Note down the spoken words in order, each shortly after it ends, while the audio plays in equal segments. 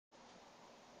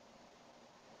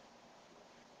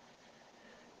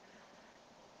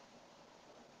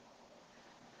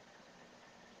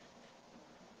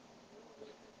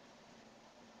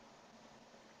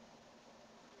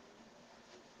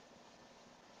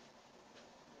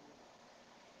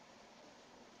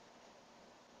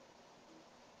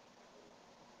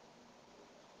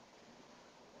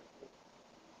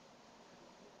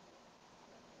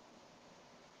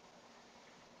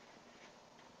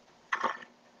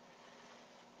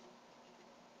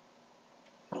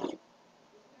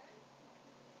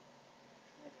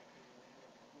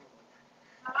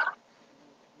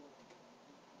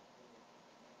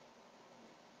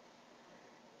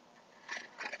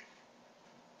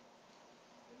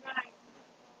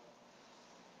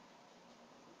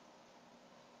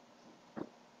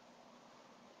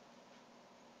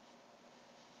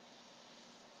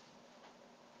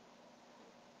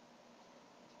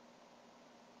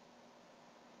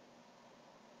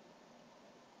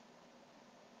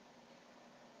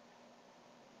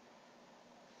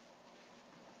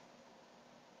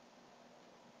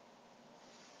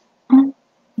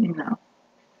No.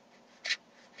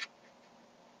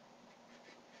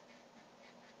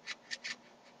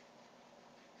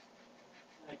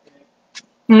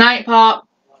 Night, Pop.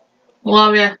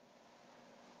 Love you.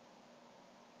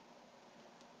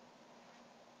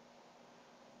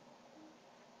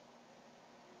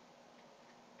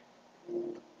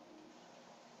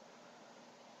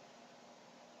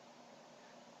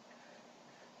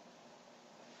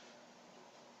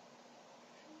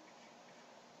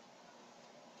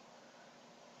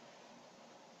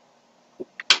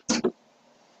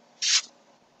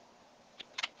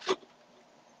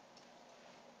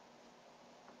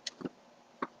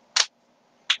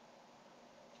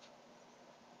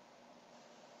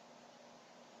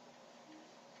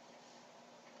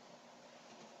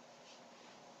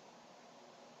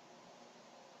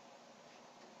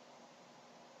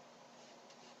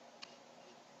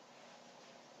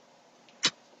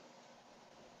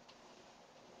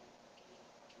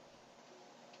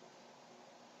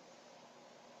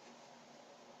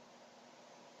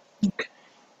 Okay.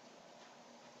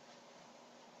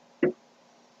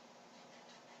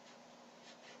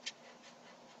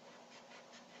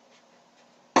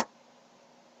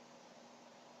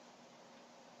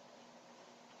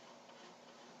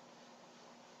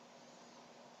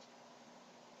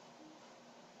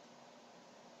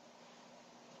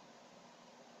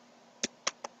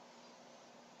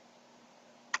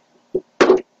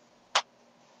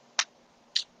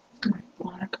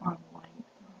 Black on white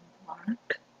on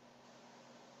black.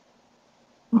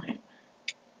 Wait.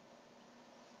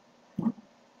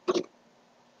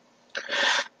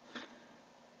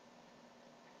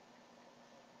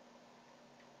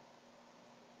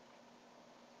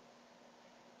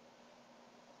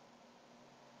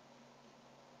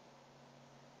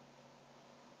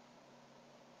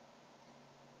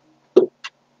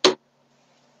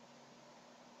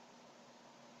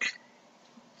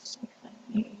 Let's see if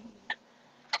I need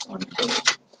one of those.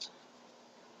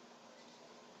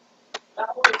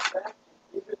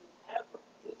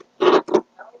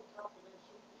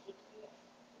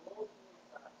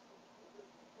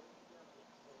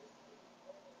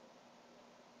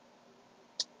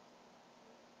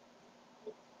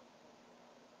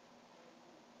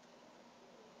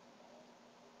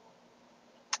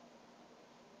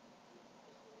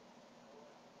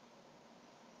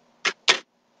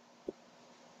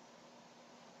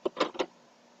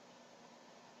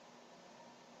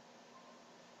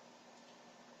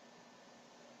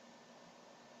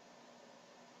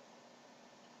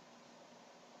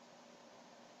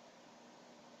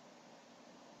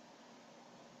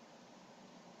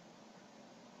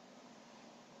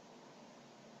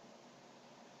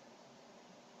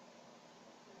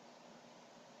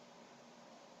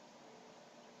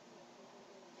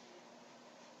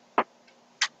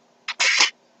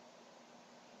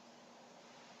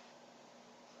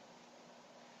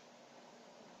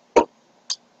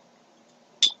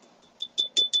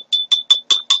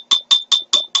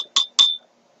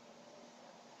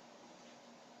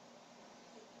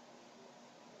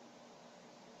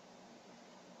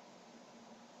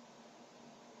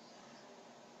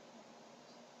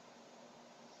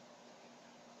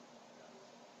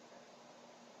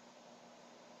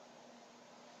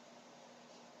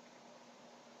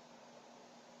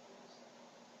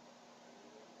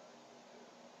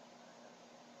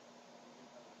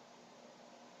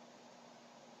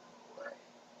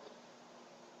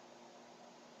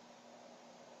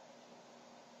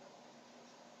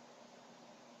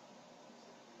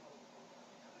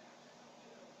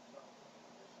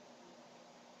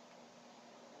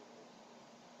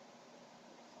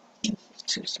 This is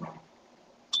too small.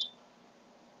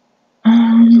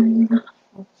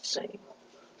 Let's see.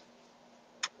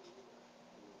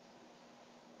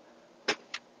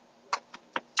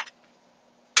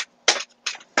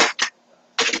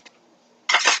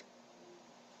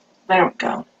 There we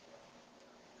go.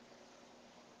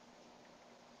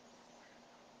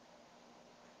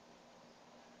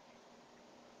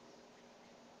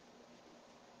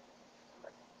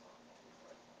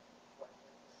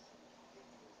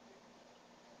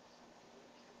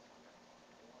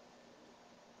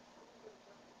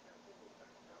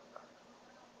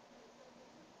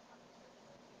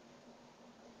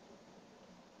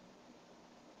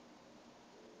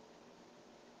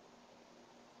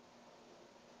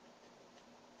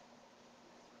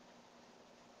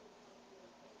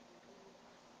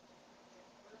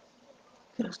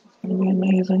 This is going to be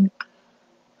amazing.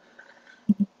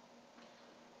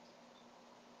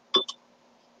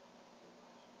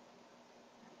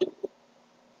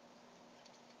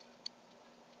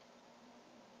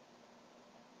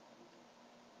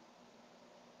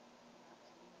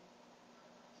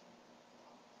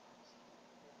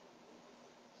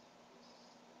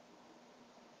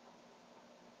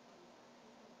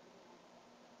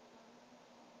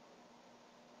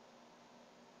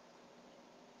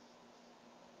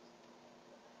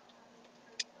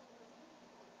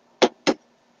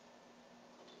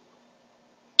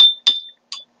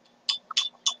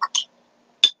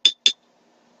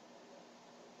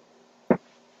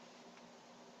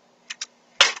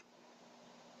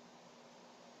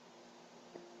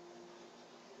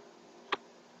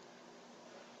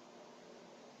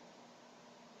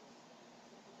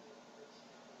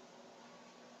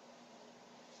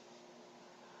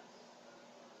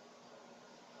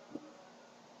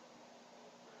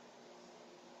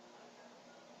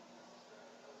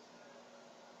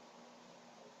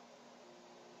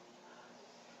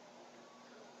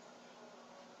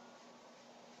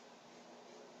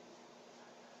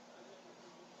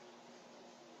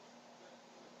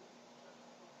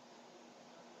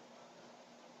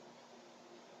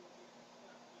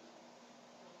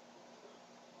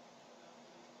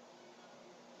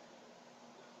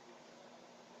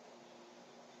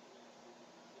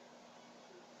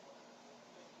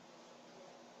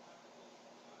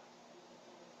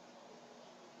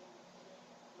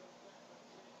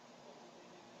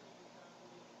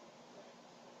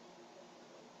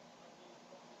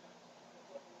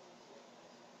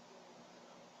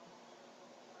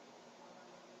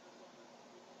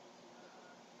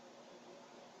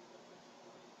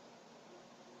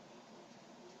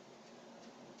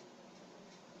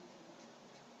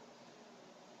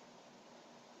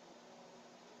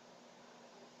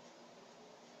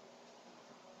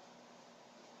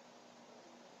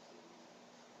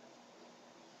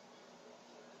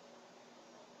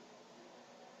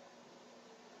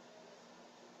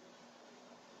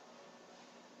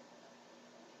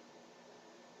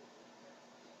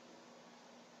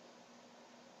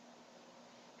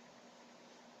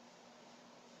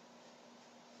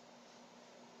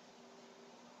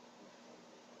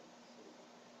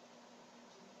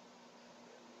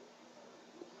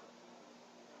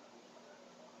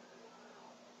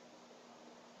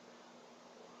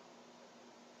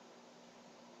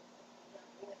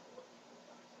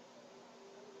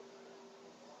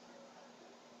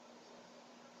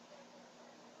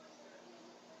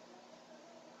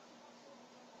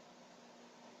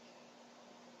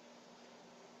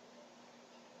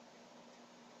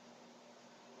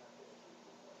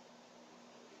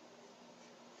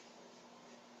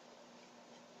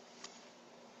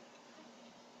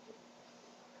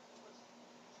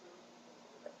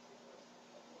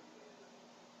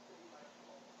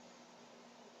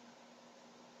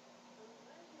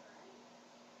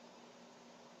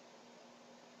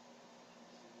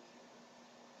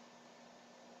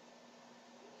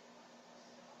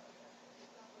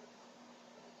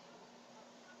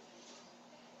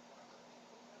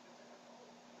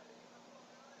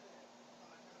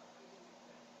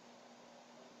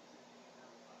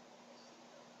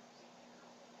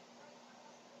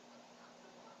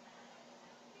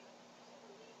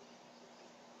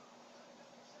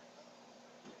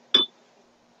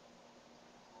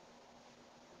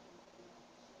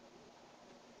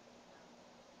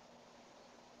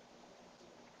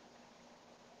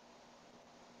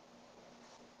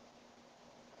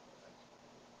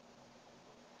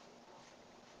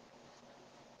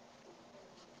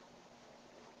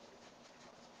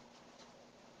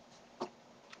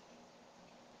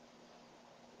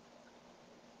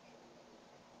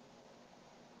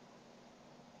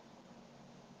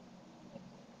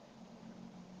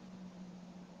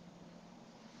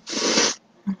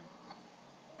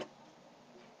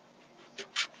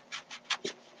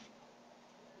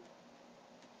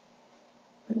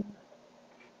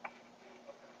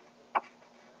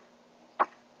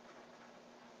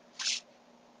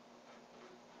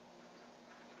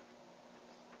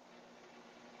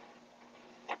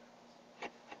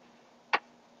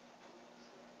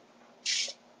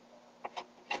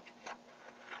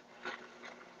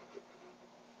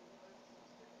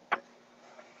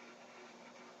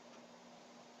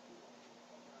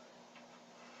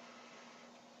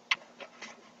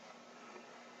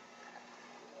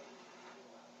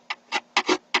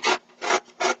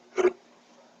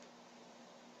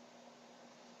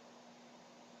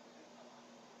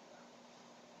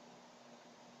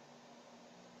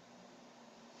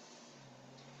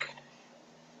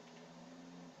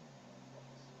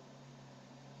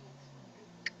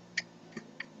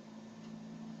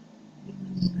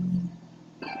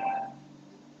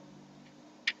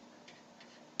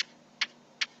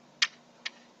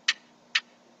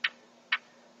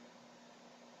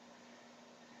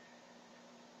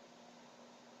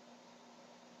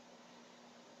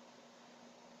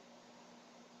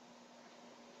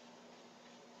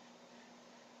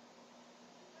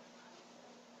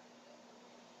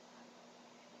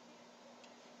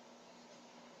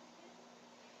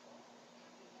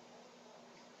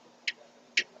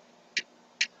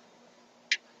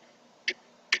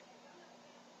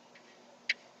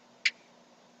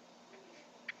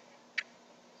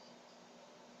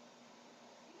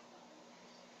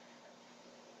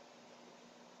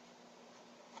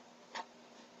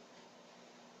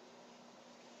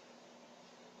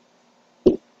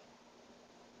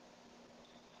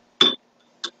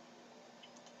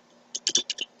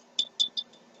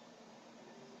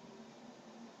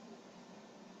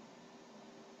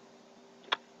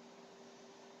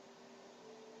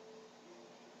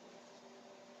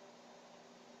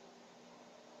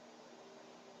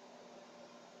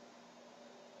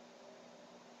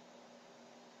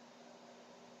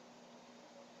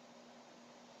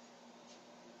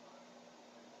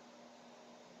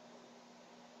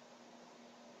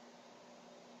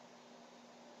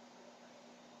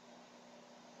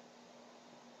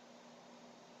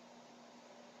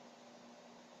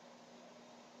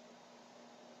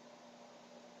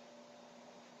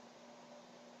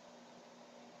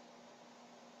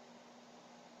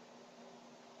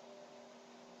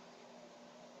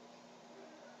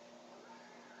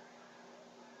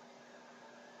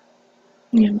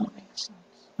 Yeah, that makes sense.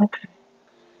 Okay.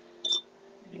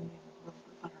 You need a little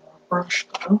bit better of a brush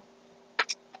though.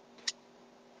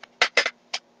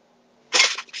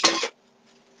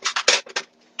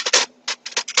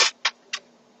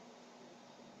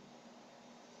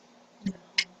 Yeah.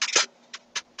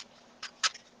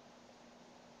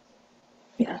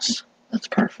 Yes, that's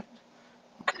perfect.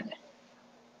 Okay.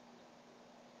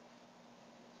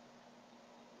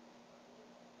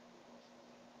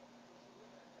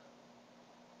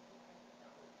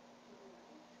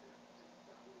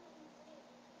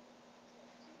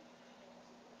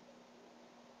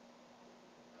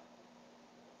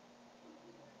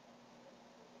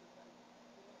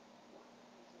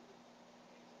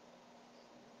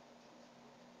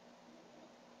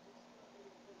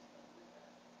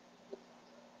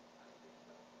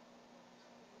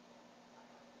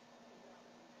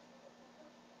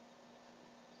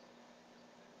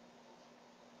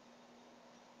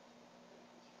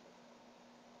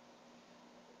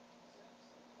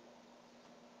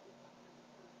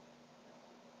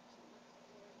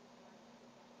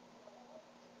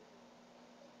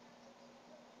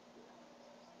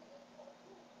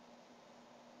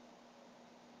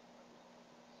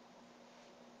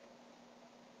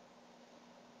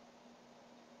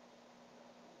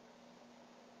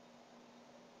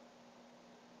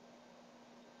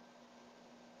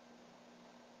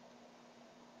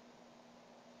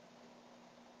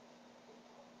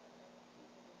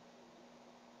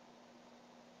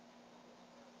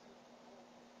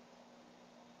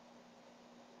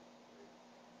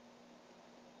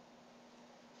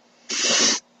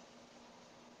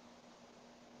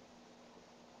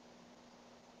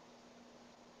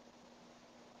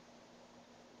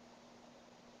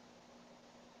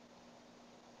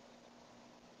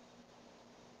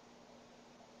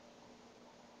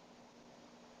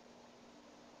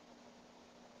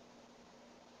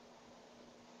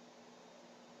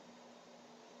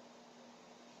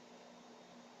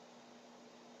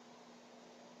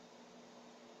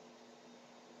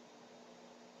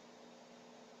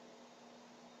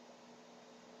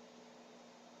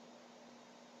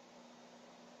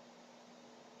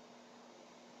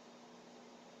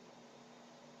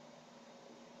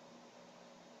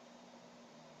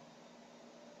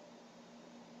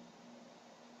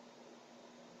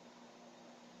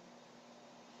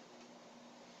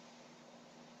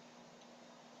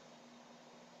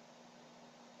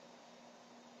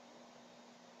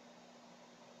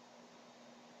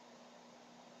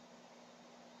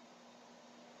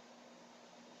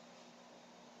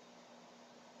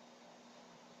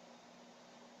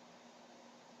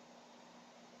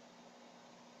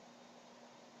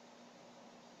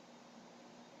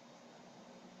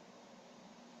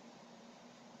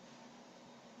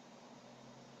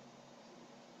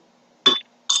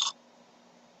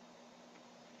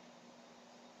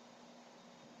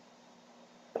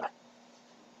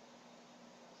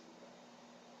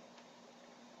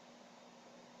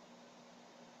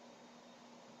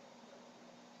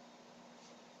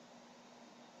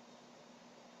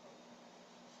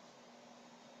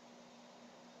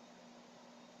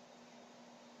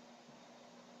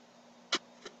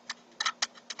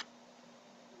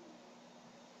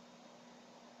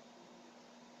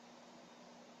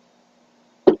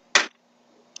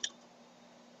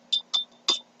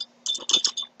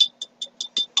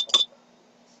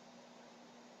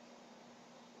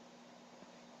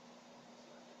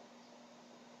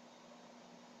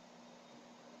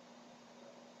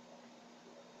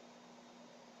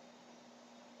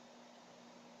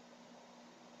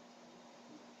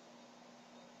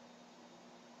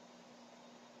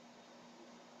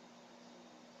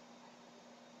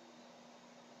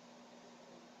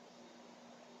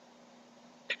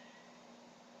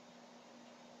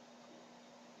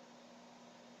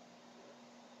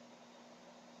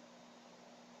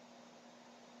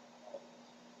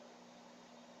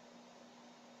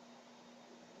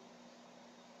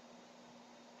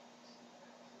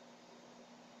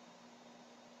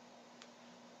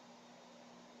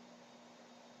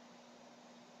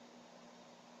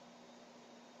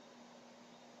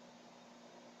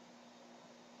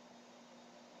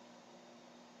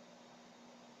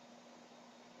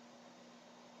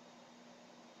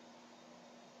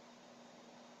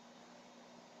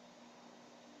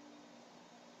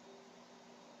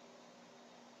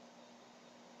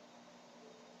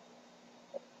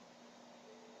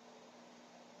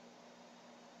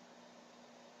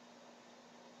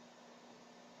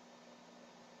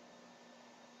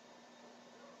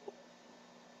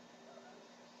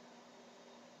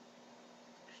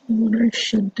 What I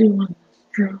should do on this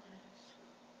drawing.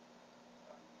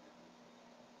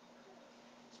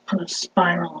 put a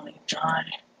spiral on each eye.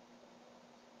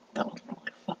 That was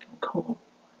really fucking cool.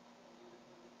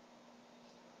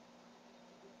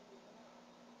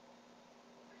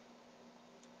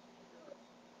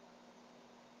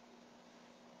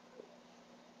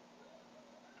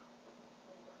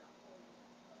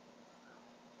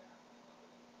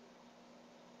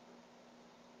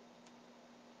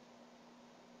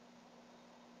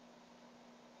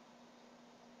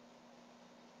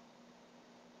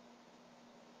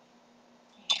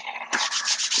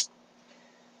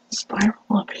 Spiral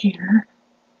up here,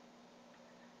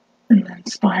 and then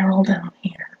spiral down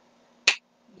here.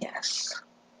 Yes.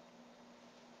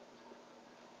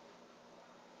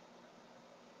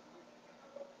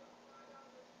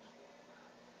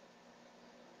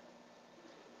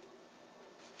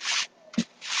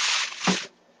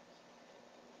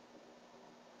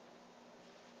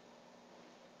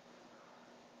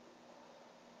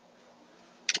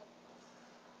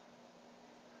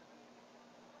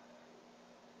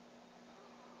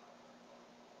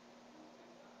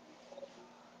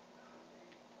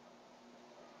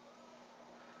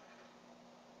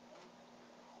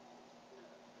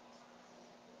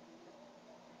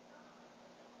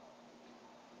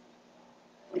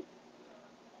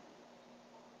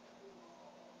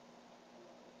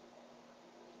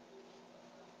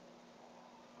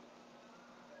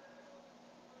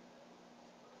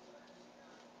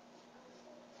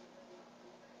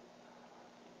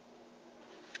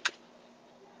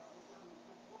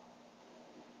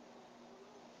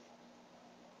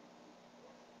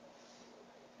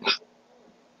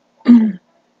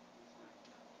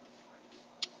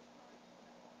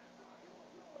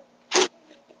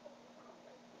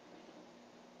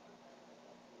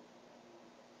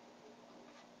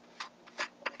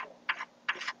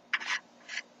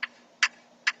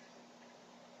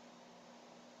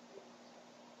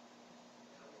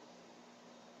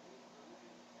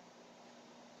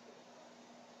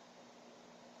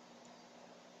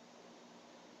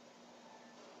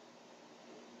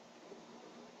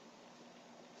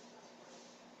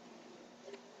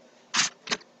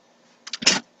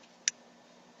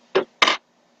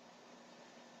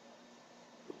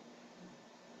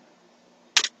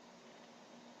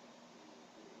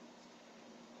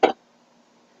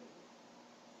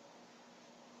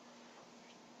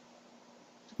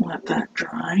 Let that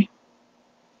dry.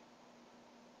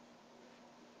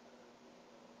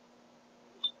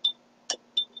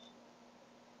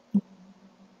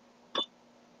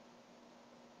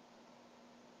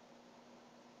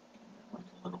 Where'd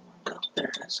the little one go? There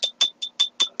it is.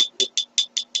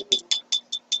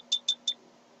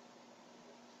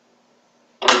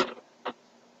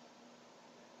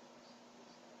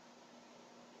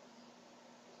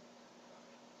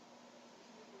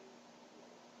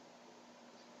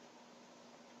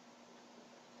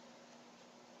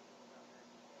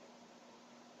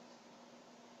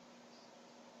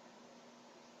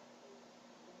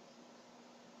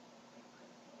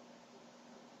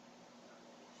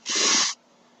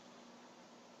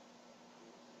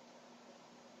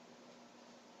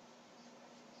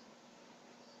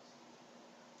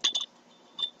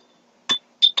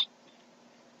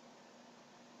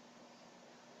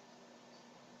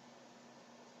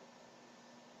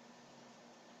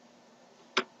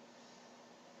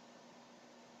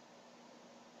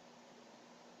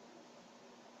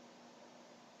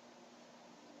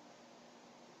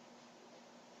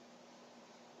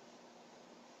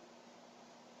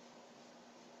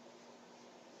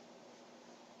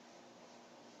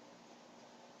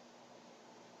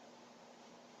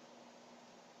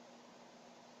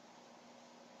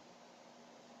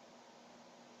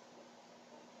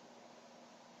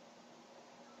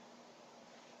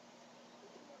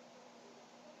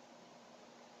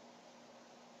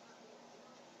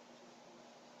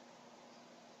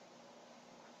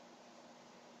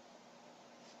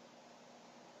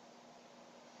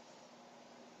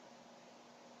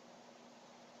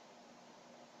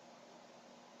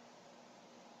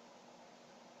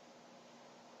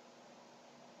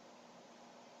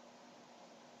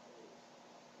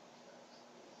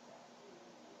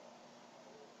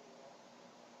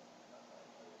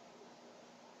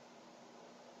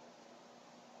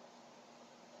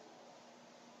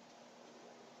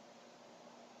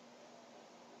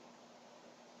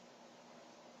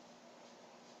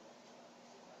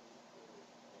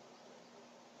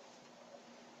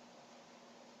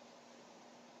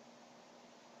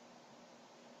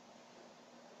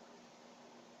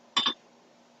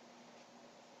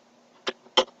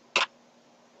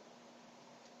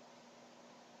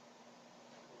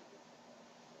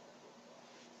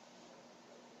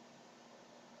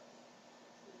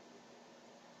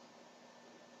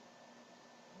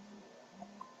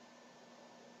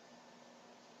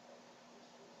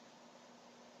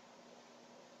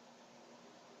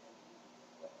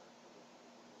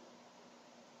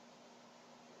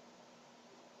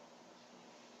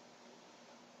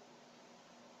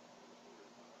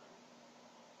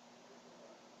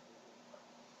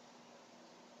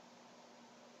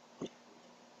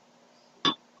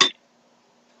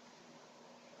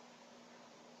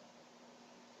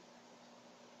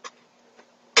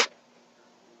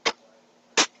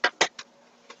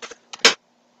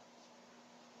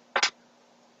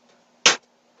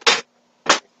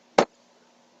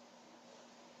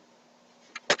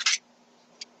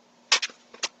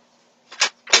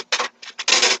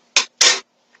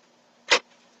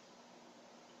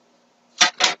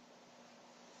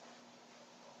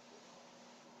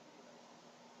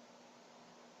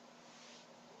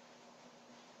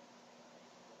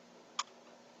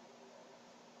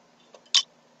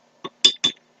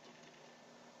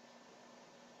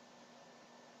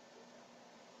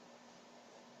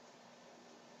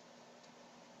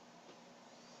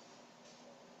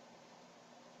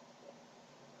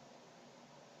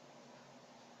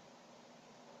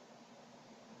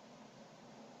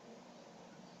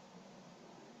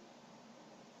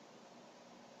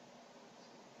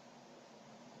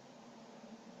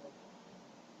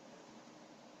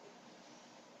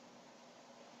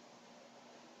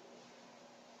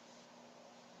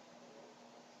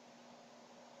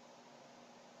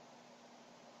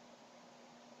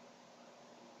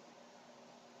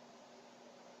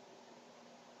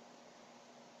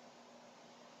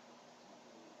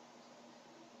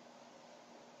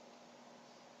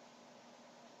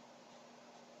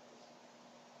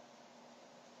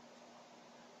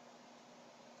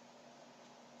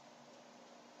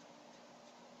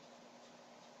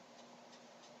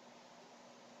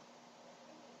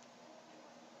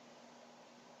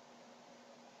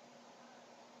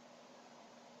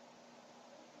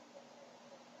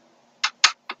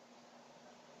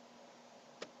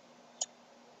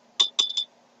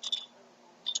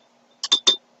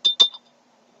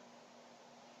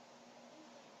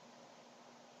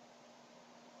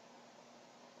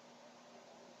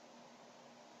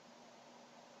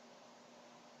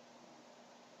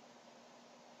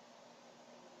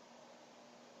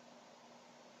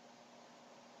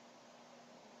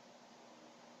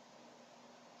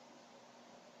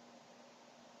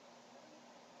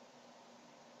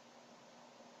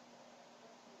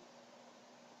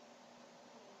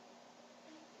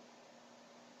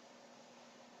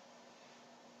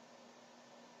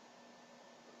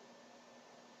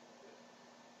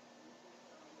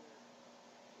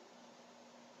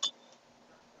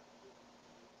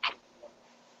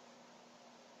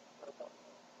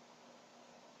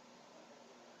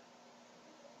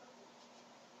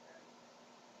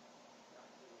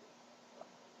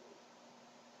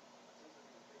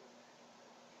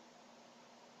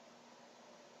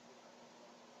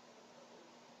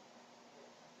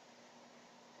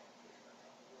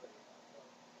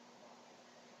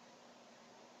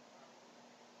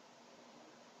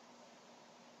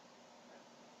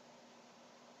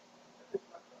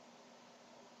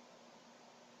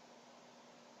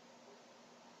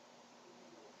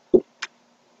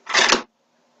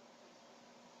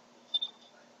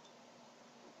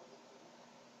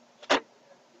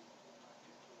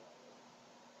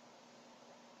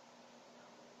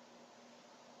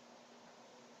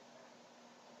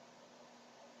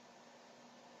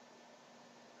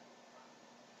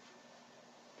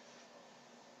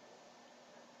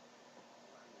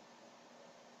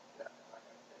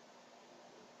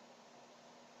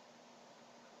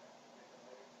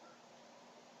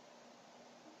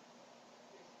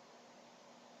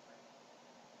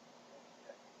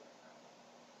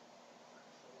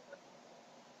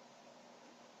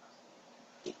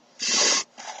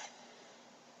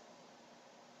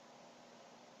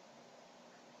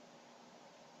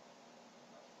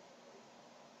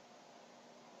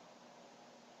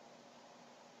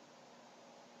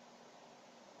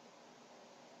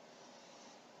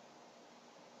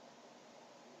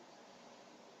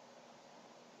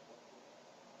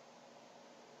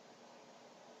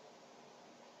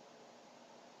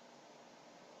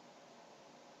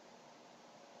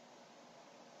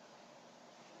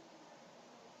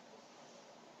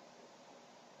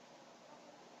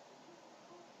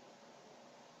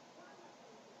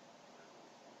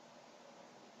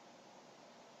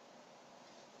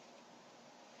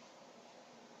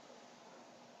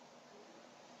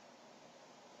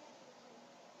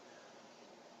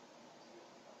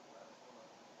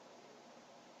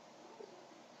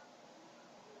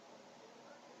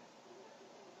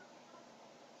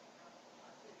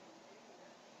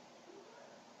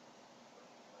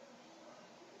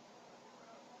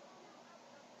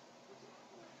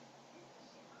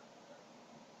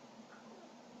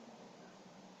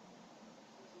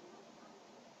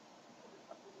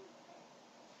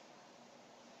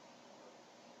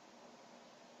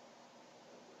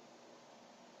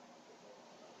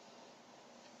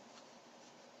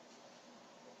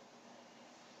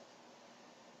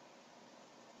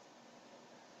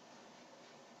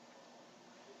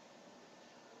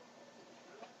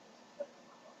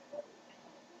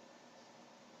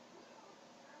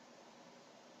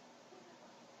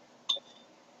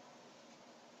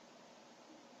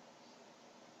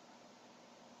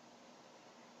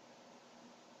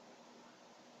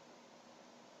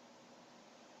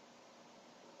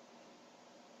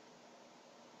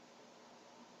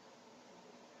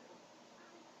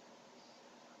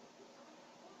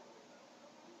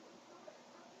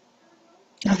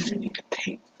 I'm gonna need to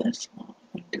tape this off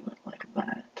and do it like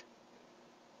that.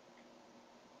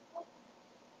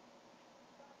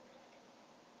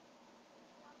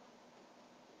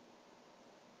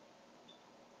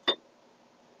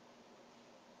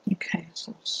 Okay,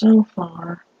 so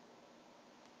far,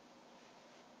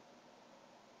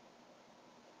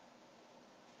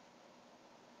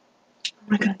 what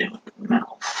am I gonna do with the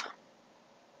mouth?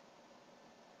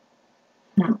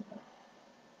 Hmm.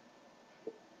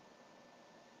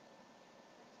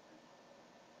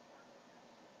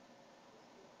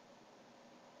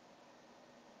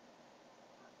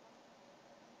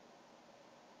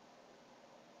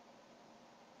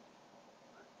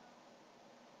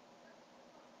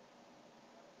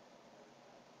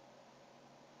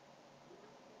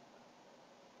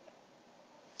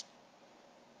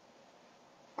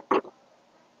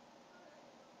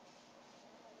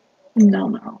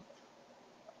 No.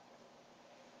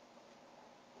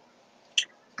 It's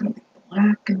gonna be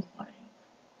black and white.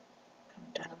 Come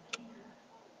down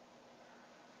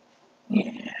here.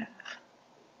 Yeah.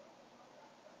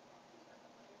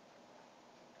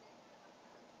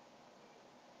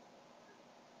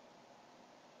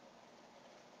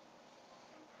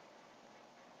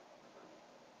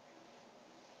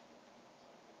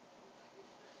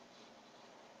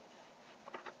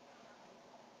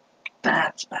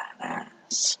 That's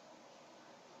badass.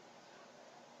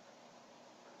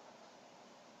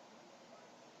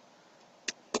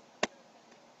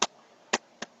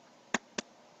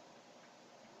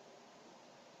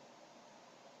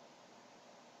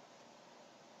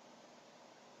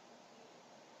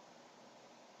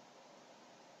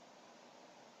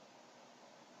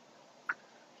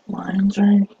 Lines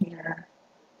right here.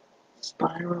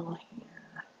 Spiral here.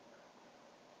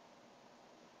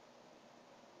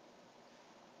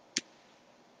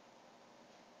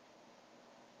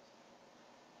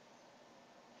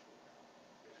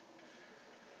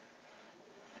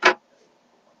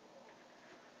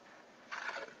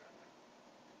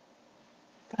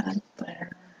 That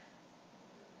there.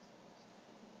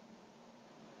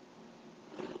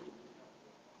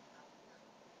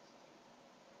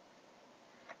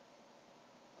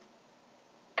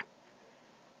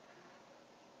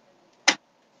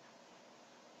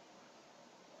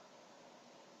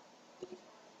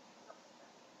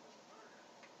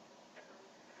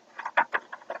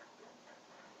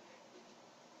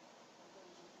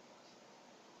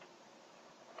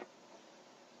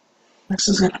 This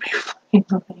is gonna be fucking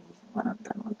amazing when I'm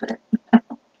done with it.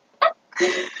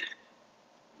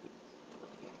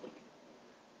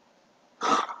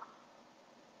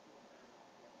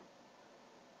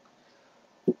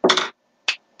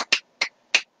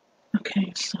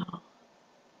 Okay, so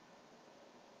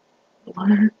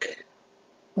black,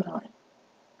 what do I?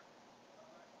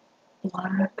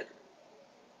 Black,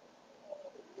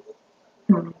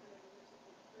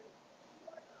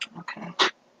 okay,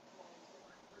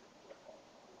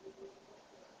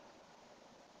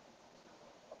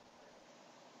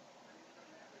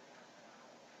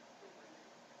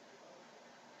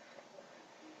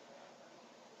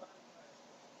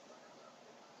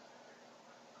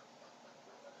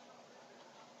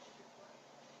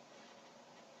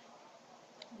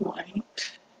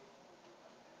 white,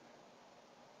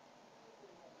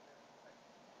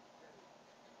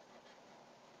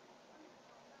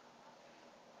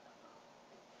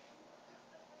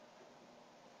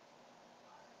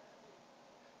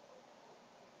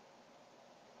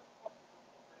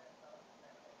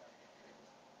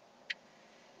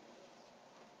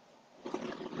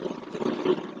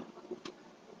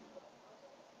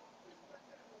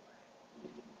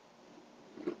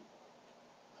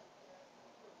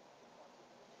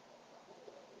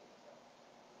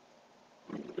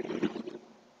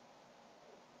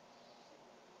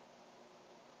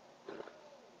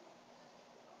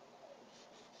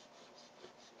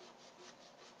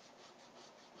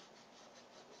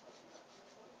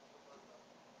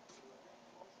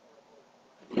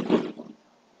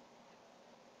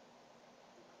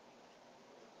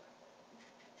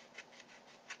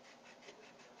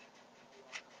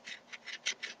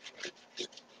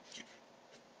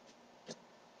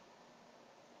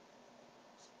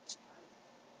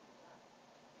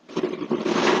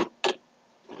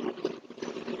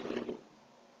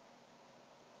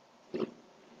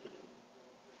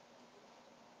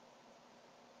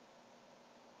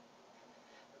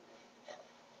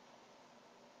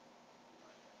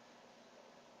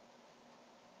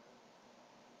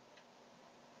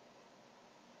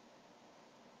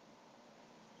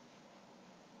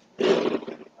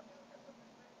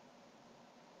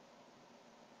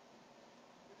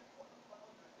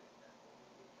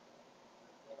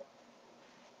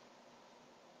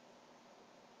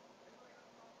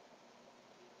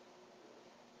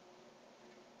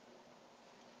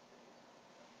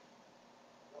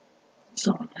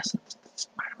 So in essence, it's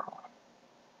spiral.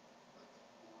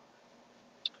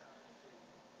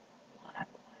 Black,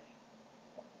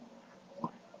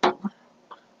 white, black, white,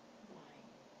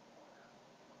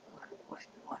 black,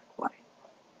 white, white.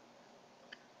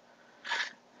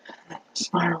 And the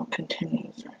spiral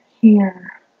continues right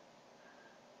here.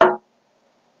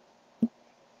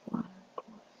 Black,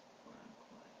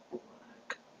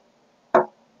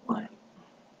 white,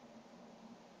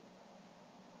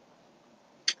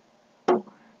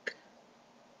 black,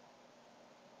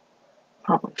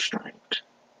 probably striped.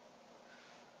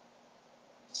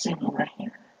 Same over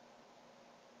here.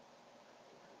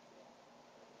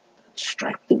 That's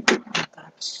striped.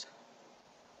 That's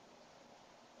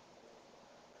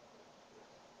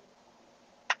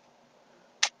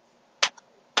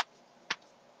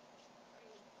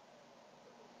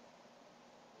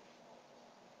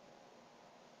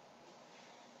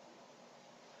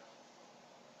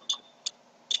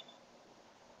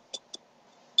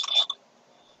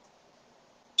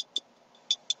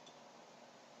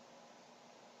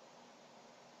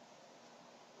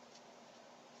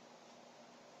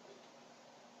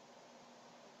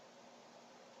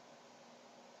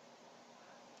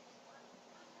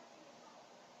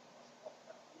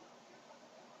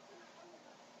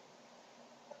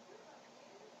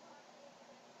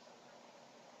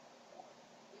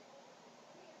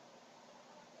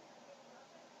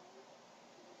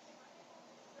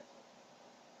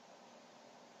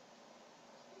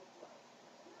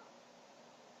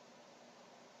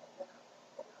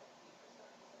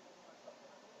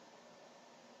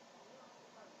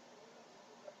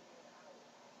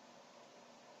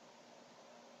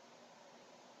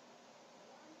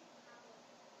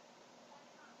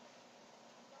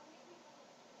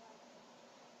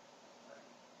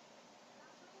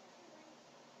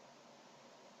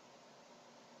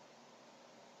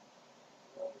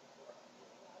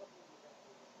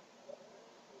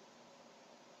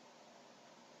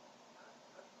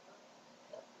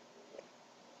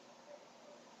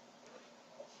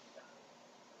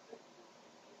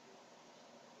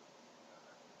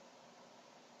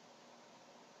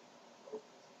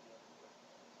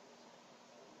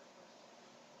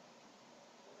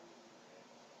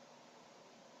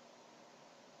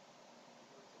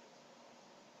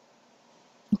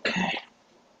okay.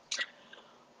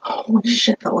 Holy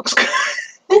shit, that looks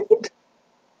good.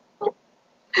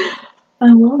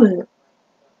 I love it.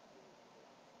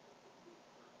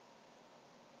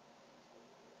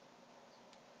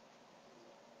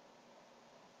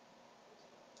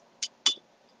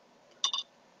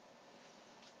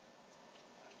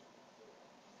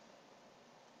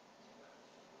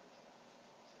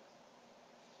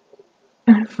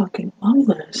 I fucking love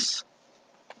this.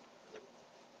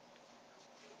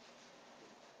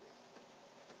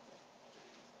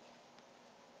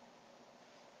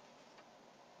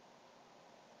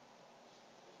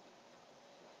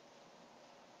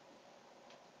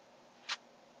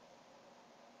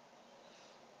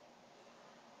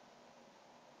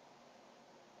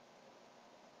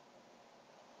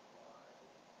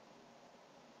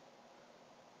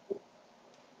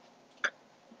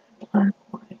 Black,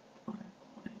 white, black,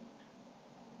 white,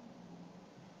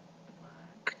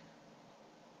 black.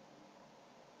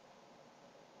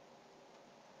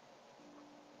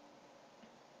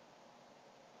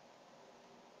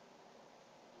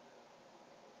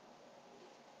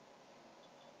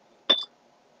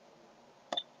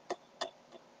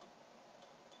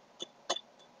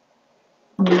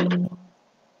 Mm,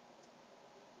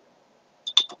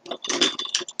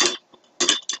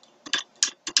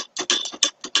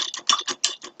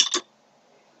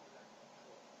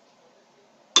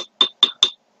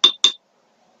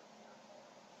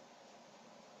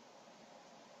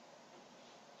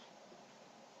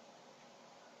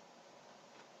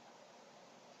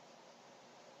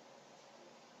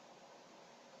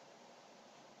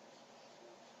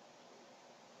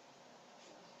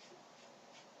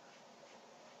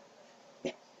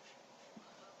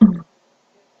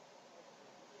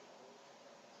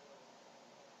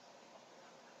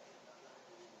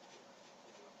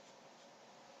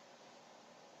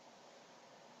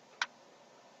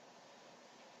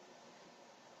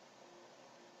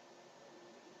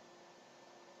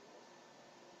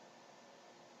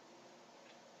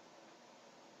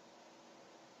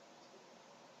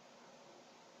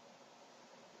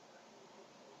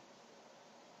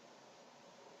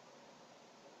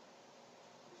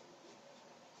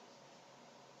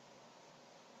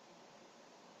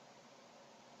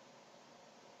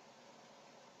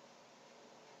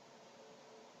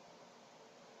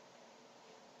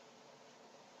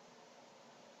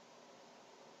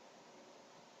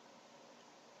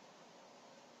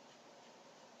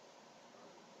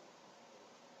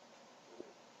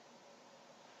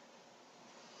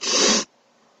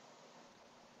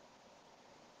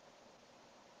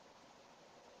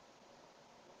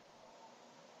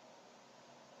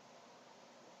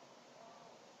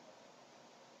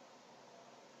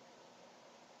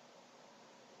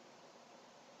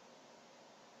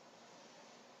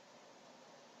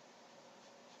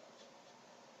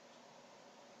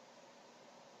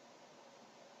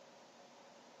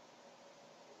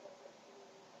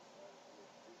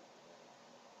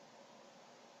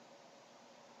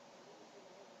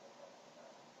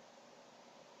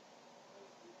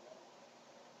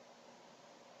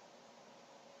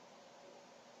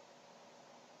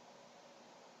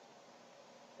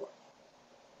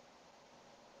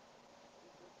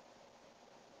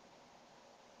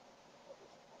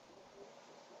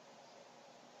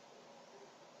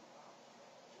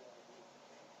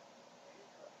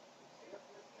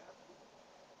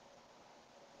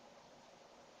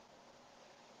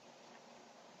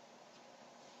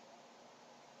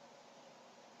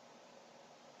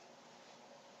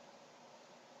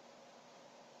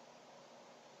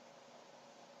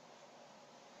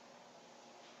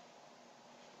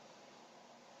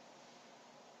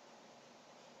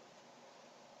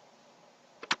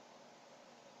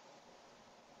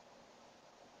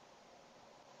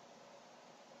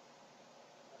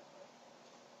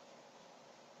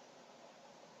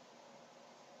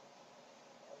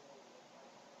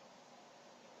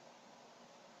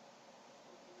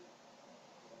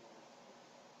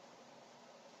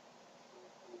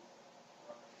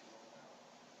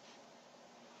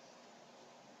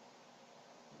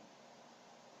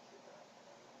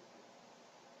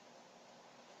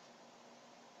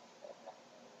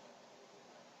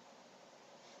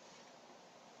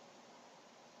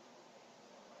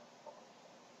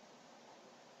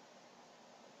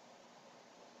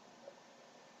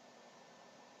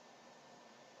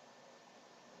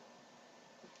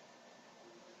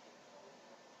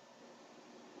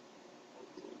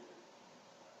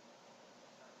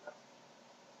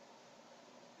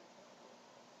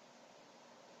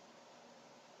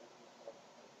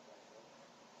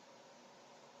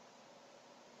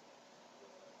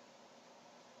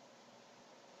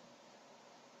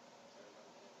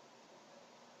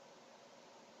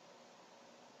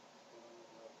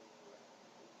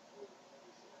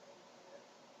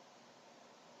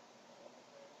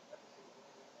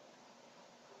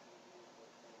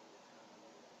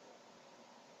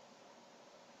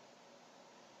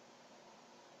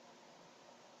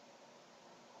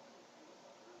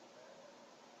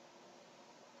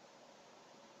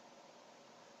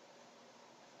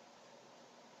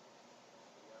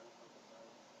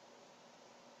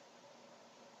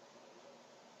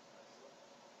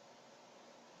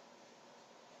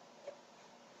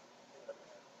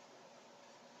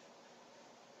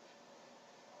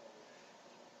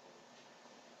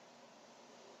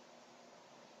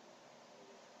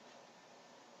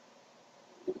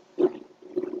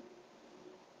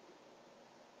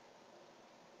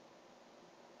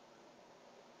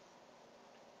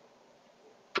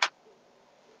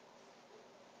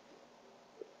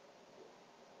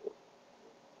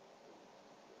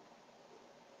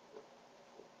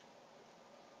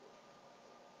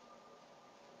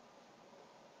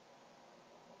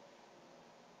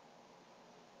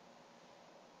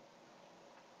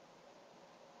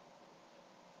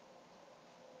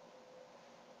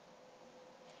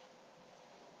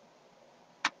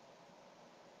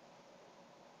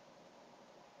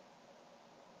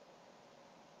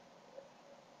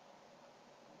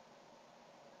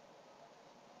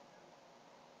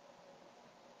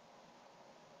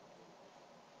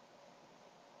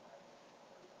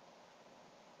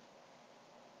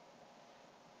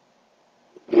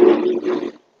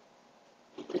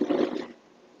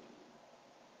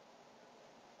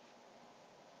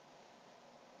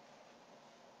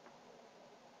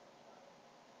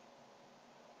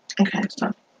 Okay,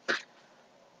 so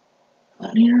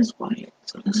that here is white,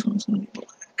 so this one's gonna be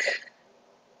black.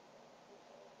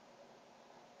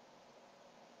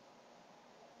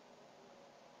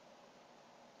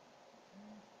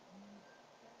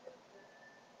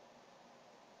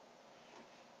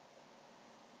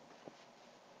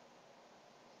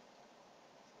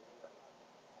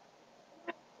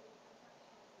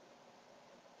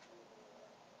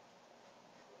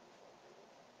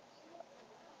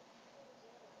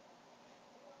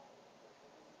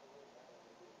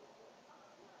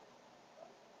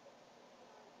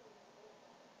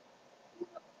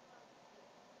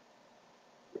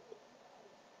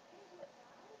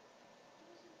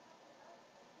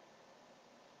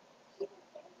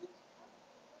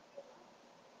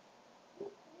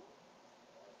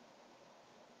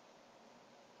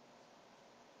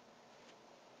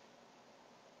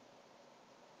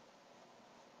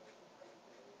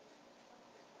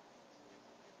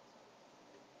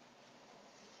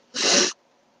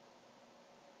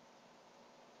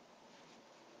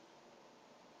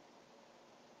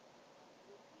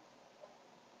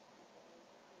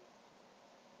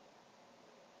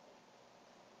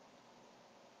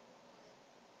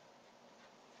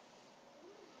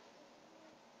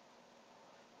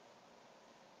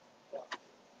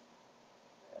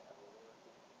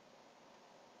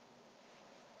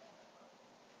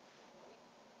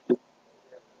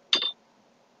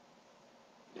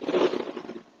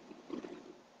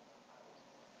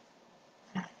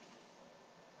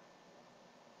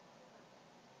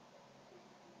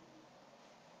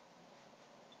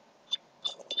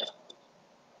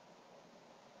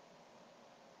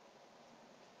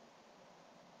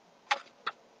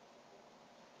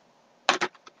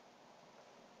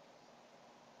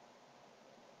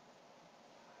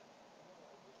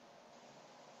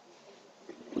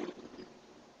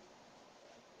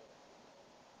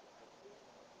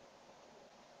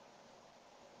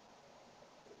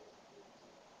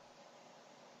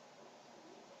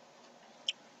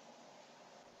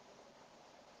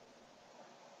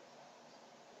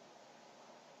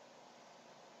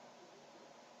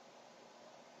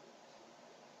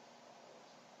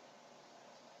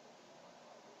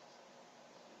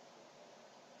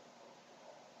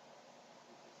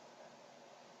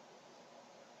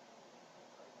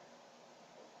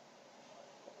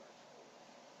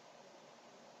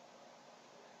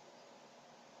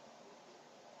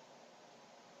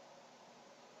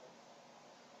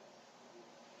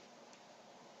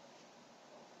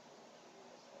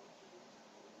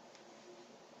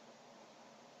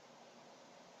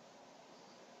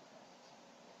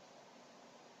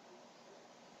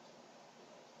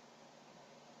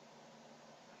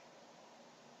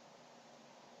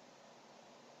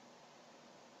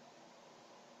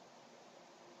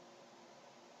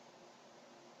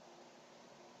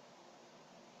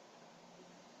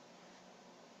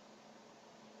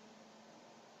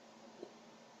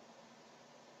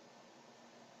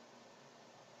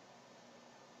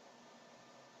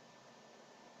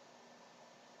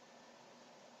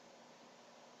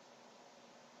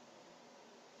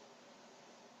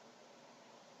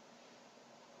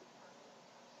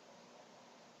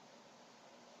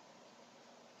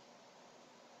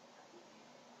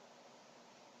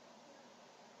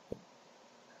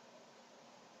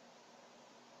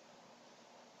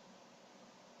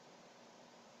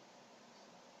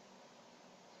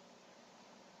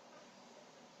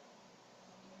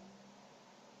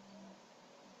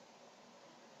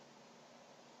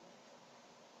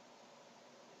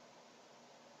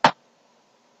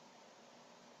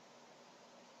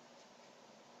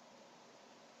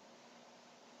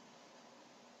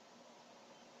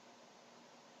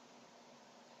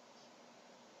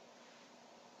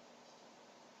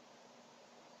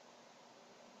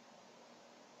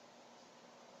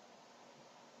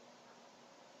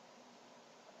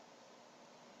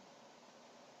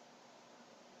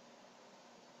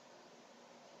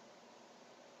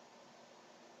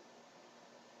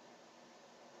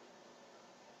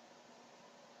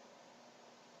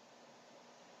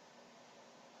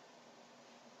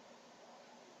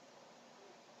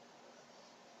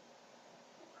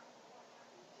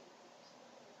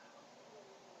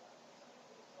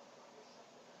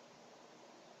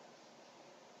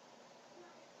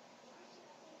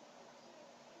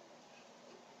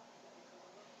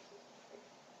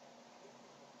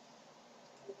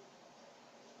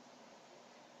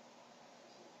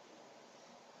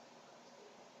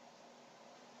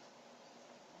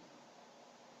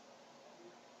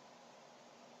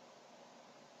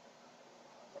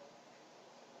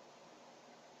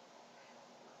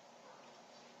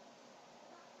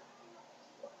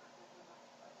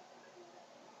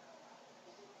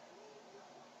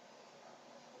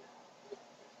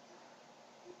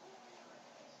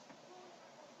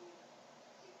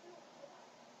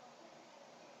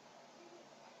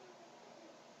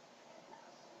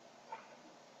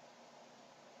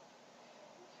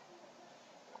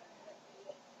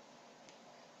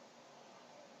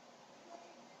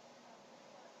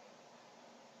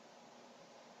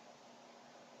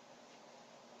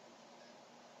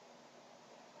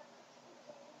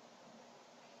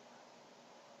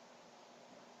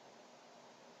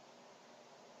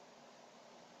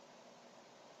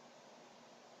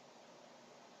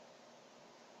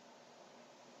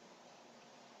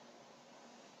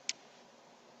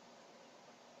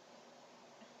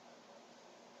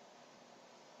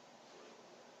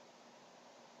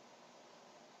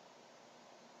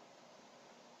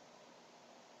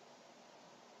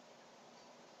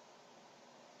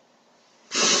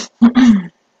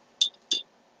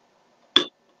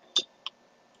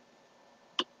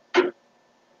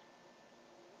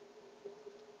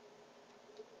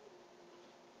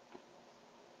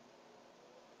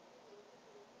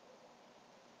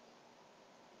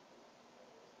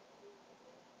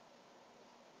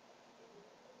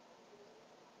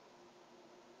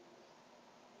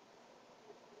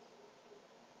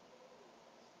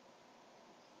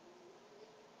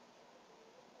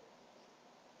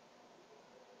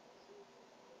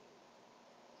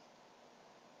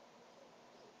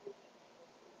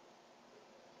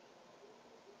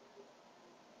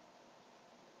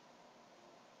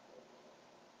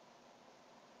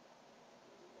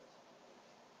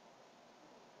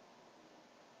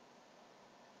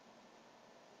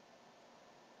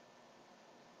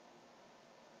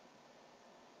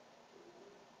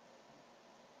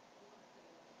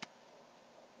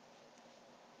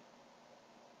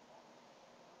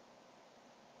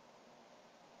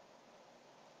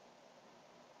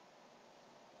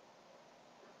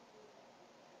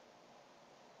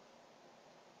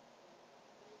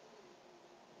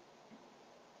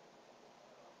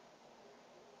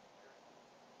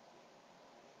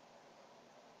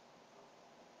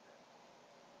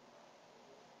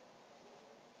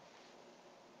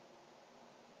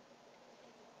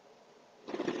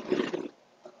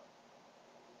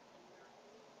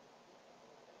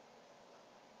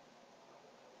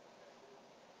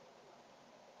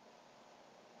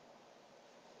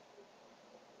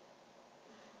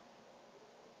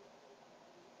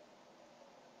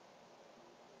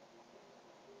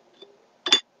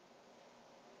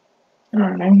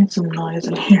 Alright, I need some noise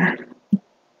in here.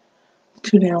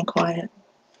 Too damn quiet.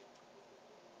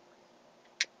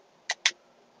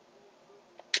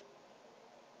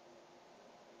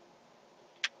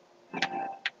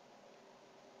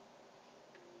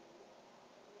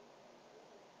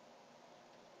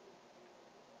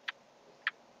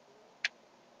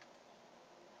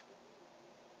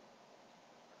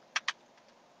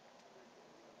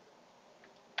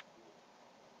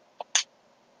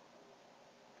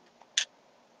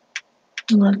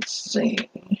 Let's see.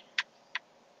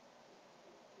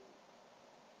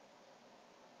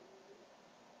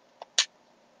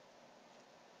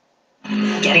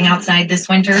 Getting outside this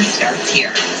winter starts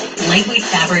here. Lightweight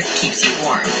fabric keeps you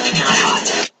warm, not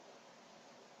hot.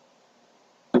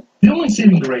 The only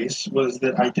saving grace was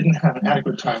that I didn't have an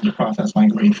adequate time to process my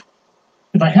grief.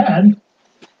 If I had,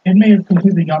 it may have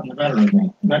completely gotten the better of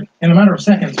me. But in a matter of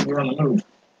seconds, we were on the move.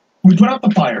 We put out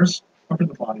the fires, covered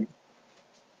the body,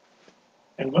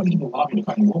 and went into the lobby to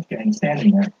find Wolfgang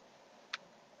standing there,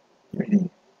 waiting.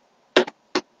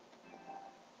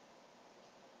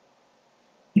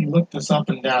 He looked us up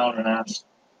and down and asked,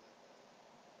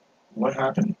 "What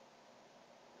happened?"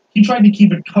 He tried to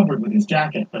keep it covered with his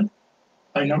jacket, but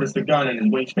I noticed the gun in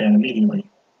his waistband immediately.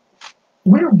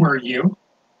 "Where were you?"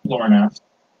 Lauren asked.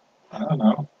 "I don't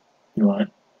know," he lied.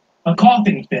 A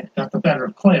coughing fit got the better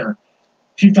of Claire.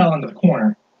 She fell into the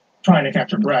corner, trying to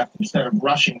catch her breath instead of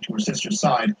rushing to her sister's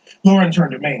side. Lauren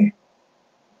turned to me.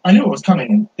 I knew it was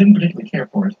coming and didn't particularly care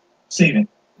for it. "Save it,"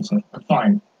 I said. "I'm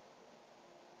fine."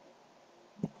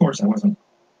 Of course I wasn't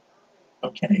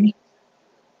okay.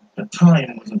 The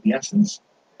time was of the essence,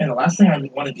 and the last thing I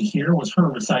wanted to hear was her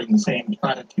reciting the same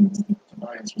platitudes that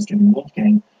Tobias was giving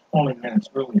Wolfgang only minutes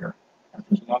earlier,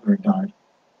 after his mother had died,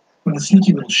 when the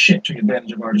sneaky little shit took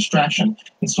advantage of our distraction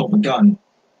and stole the gun.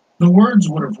 The words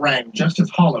would have rang just as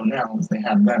hollow now as they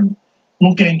had then.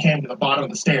 Wolfgang came to the bottom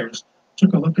of the stairs,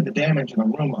 took a look at the damage in the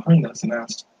room behind us, and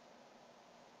asked,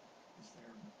 "Is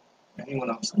there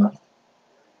anyone else left?"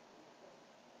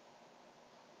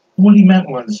 What he meant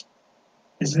was,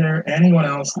 is there anyone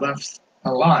else left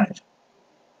alive?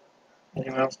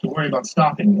 Anyone else to worry about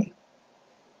stopping me?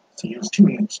 So he was too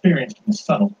inexperienced and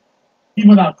subtle. Even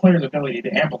without Claire's ability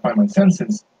to amplify my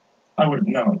senses, I would have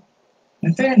known.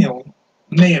 Nathaniel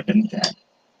may have been dead.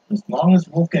 As long as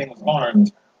Wolfgang was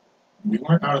armed, we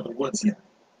weren't out of the woods yet.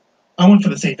 I went for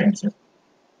the safe answer.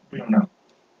 We don't know.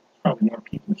 There's probably more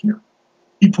people here.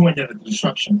 He pointed at the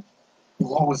destruction. The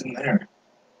wall was in there.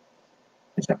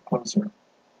 He stepped closer.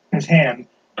 His hand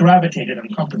gravitated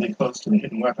uncomfortably close to the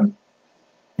hidden weapon.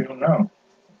 We don't know.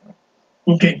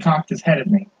 Wolfgang cocked his head at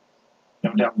me,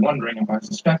 no doubt wondering if I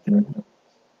suspected him. But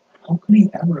how could he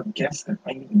ever have guessed that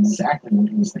I knew exactly what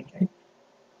he was thinking?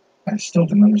 I still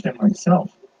didn't understand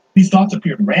myself. These thoughts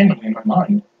appeared randomly in my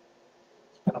mind.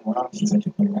 It's been a while since I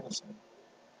took my medicine.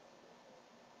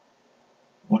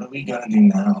 "What are we gonna do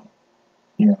now?"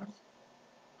 he asked.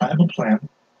 "I have a plan,"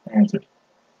 I answered.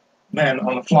 Then,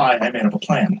 on the fly, I made up a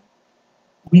plan.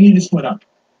 "We need to split up.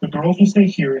 The girls will stay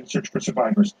here and search for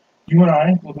survivors. You and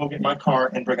I will go get my car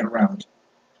and bring it around."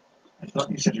 "I thought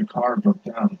you said your car broke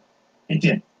down." "It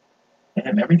did. I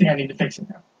have everything I need to fix it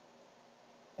now."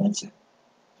 "That's it.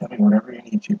 Tell me whatever you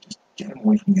need to. Just get him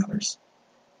away from the others."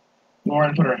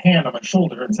 Lauren put her hand on my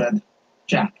shoulder and said,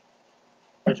 "Jack."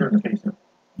 I turned to face her.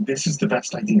 "This is the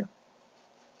best idea."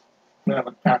 Then I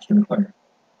looked past her to Claire.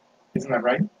 "Isn't that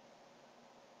right?"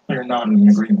 Claire nodded in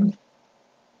agreement.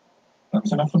 That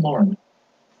was enough for Lauren.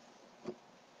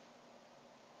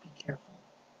 "Be careful,"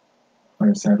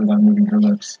 Claire said without moving her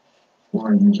lips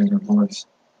or using her voice.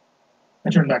 I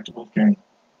turned back to Wolfgang.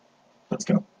 "Let's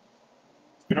go.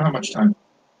 We don't have much time."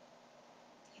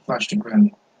 He flashed a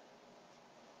grin.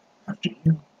 "After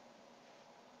you."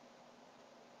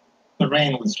 The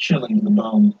rain was chilling to the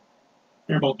bone.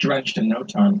 We were both drenched in no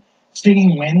time.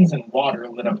 Stinging winds and water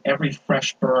lit up every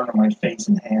fresh burn on my face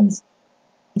and hands.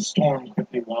 The storm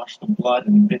quickly washed the blood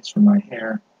and bits from my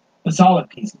hair. The solid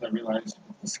pieces, I realized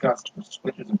with disgust, were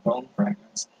splinters of bone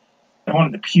fragments. I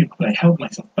wanted to puke, but I held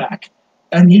myself back.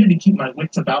 I needed to keep my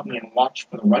wits about me and watch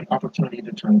for the right opportunity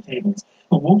to turn tables.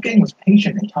 But Wolfgang was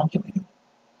patient and calculating.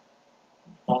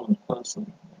 We followed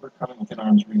closely, never coming within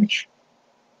arm's reach.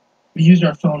 We used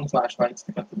our phone flashlights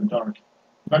to cut through the dark.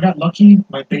 If I got lucky,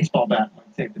 my baseball bat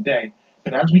might save the day,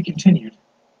 but as we continued,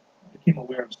 I became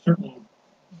aware of certain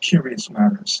curious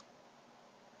matters.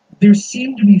 There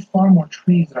seemed to be far more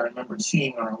trees than I remembered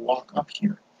seeing on our walk up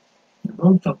here. The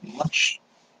road felt much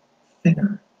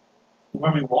thinner.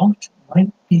 Where we walked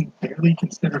might be barely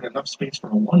considered enough space for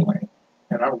a one-way,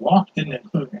 and our walk didn't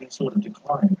include any sort of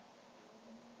decline.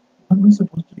 What was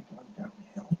supposed to be going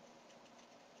downhill?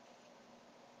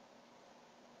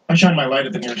 I shined my light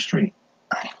at the nearest tree.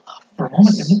 I love For a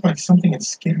moment, it looked like something had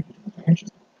scared me to the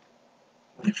branches.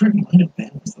 Whatever it might have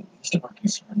been was the least of our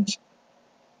concerns.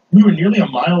 We were nearly a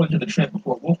mile into the trip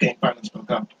before Wolfgang finally spoke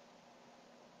up.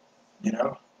 You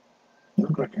know, you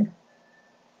look like a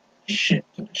shit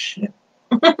to the shit.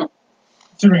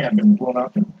 Considering I'd been blown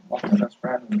up and lost my best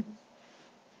friend and was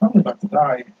probably about to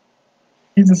die,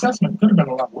 his assessment could have been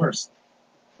a lot worse.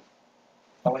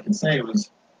 All I could say was,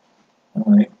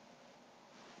 alright.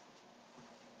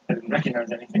 I didn't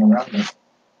recognize anything around us.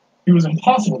 It was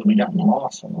impossible that we got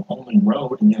lost on the only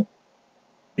road, and yet,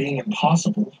 being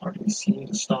impossible hardly seemed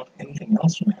to stop anything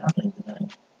else from happening today.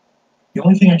 The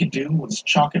only thing I could do was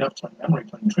chalk it up to my memory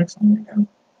playing tricks on me again.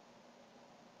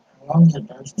 How long has it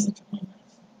been since I took my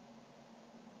medicine?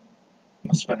 It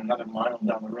must have been another mile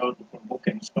down the road before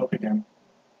Wolfgang spoke again.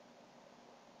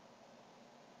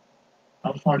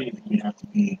 How far do you think we'd have to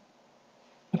be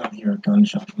to not hear a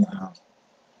gunshot from the house?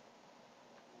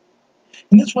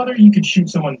 In this weather, you could shoot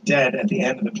someone dead at the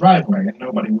end of the driveway and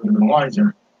nobody would have been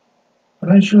wiser.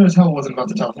 But I sure as hell wasn't about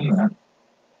to tell him that.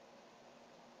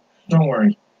 Don't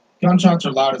worry. Gunshots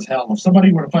are loud as hell. If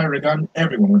somebody were to fire a gun,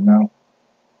 everyone would know.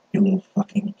 You little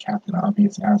fucking Captain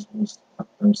Obvious assholes.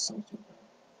 They're so stupid.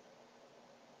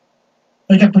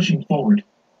 I kept pushing forward.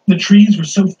 The trees were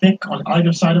so thick on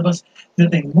either side of us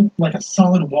that they looked like a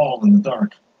solid wall in the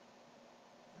dark.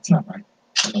 That's not right,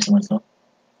 I thought to myself.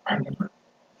 I remember.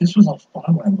 This was all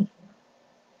farmland before.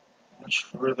 Much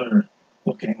further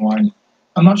looking line.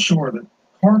 I'm not sure. The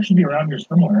car should be around here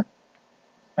somewhere.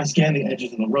 I scanned the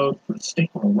edges of the road for a stick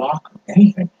or a rock or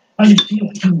anything. I could feel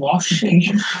it. He lost his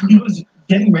patience. He was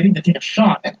getting ready to take a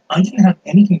shot, and I didn't have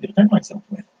anything to defend myself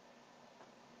with.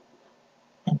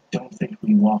 I don't think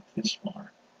we walked this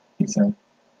far, he said.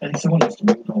 I think someone must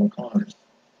have moved all the cars.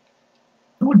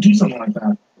 Who would do something like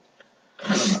that?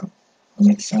 I don't know. It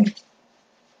makes sense.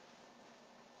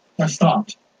 I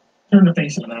stopped, turned to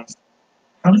face him and asked,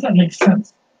 how does that make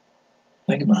sense?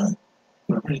 Think about it.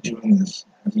 Whoever's doing this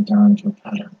has it down to a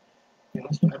pattern. They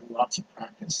must have had lots of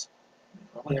practice. They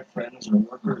probably have friends or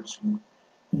workers who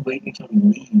wait until we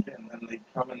leave, and then they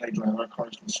come and they drive our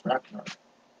cars to the scrapyard.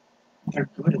 They're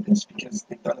good at this because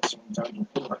they've done it so many times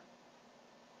before.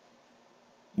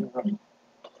 You're right.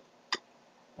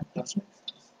 That does make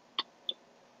sense.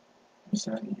 I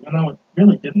said, even though it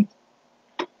really didn't.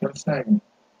 Kept saying,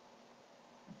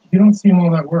 you don't seem all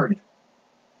that worried.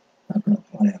 I've got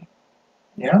a plan.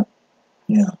 Yeah?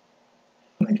 Yeah.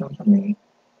 When they come for me,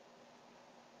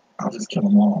 I'll just kill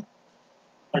them all.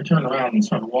 I turned around and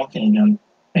started walking again.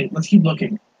 Hey, let's keep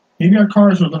looking. Maybe our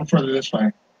cars are a little further this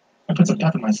way. I put some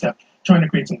pep in my step, trying to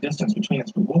create some distance between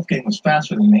us, but Wolfgang was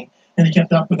faster than me, and he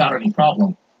kept up without any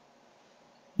problem.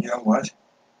 You know what?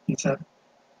 He said.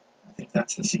 I think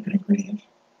that's the secret ingredient.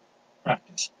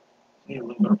 Practice. You need a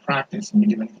little bit of practice, and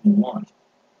you do anything you want.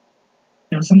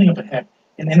 There was something up ahead,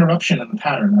 an interruption in the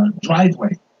pattern, a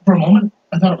driveway. For a moment,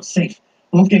 I thought it was safe.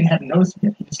 Wolfgang hadn't noticed it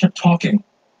yet. He just kept talking.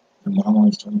 But Mom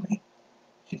always told me.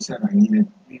 She said I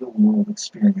needed real-world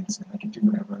experience, and I could do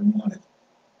whatever I wanted.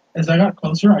 As I got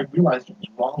closer, I realized what was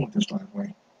wrong with this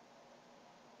driveway.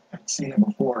 I'd seen it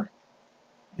before.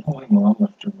 You know why Mom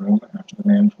left her room after the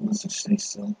man told us to stay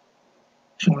still?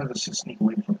 She wanted us to sneak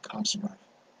away before the cops arrived.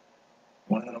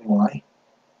 Want to know why?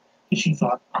 Because she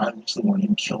thought I was the one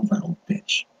who killed that old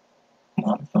bitch.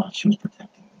 Mom thought she was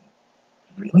protecting me.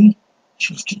 Really?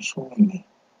 She was controlling me.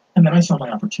 And then I saw my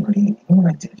opportunity, and you know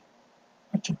what I did?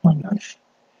 I took my knife.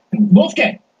 And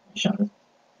Wolfgang! I shouted.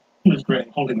 He was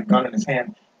grinning, holding the gun in his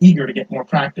hand, eager to get more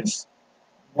practice.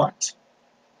 What?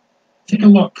 Take a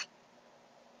look.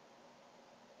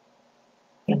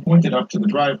 I pointed up to the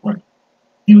driveway.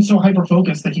 He was so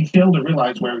hyper-focused that he failed to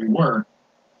realize where we were.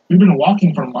 We'd been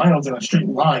walking for miles in a straight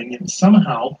line, yet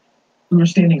somehow we were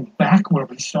standing back where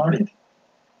we started,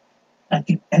 at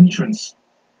the entrance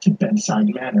to Bedside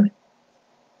Manor.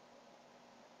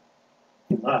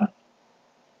 He laughed.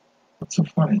 What's so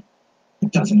funny?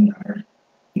 It doesn't matter,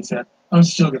 he said. I'm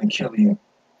still going to kill you.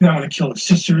 And I'm going to kill the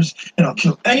sisters, and I'll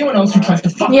kill anyone else who tries to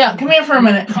fuck. Yeah, come here for a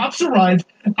minute. Cops arrive.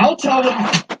 I'll tell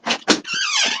them.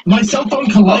 My cell phone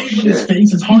collided with his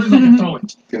face as hard as I could throw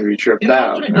it. Gonna be tripped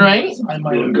out. Right? I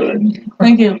might have Doing been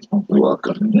Thank you. You're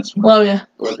welcome. This one. Love ya.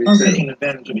 Love I you was too. taking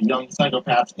advantage of a young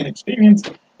psychopath's inexperience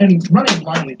and running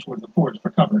blindly toward the forest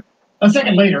for cover. A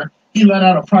second later, he let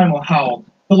out a primal howl.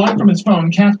 The light from his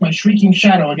phone cast my shrieking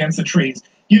shadow against the trees,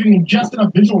 giving me just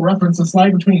enough visual reference to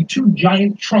slide between two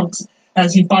giant trunks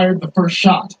as he fired the first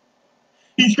shot.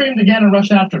 He screamed again and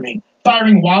rushed after me,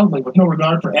 firing wildly with no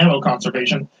regard for ammo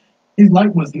conservation. His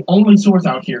light was the only source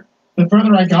out here. The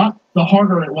further I got, the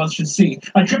harder it was to see.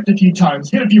 I tripped a few times,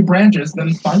 hit a few branches,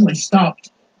 then finally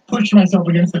stopped, pushed myself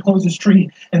against the closest tree,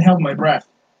 and held my breath.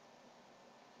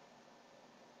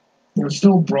 They were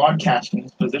still broadcasting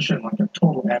his position like a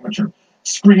total amateur,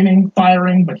 screaming,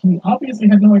 firing, but he obviously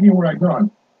had no idea where I'd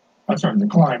gone. I started to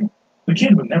climb. The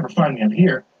kid would never find me up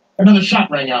here. Another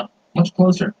shot rang out, much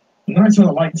closer, and then I saw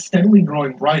the light steadily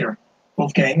growing brighter.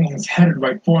 Wolfgang was headed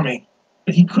right for me,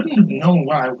 but he couldn't have known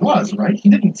where I was, right? He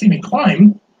didn't see me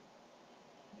climb.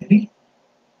 Did he?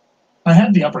 I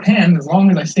had the upper hand as long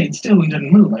as I stayed still and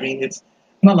didn't move. I mean, it's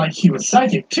not like he was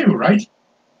psychic, too, right?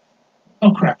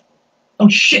 Oh, crap. Oh,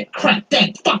 shit, crap,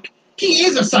 dang, fuck! He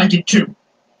is a psychic, too!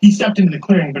 He stepped into the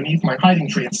clearing beneath my hiding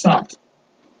tree and stopped.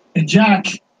 Hey, Jack,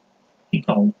 he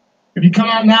called. If you come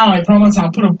out now, I promise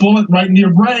I'll put a bullet right into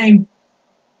your brain.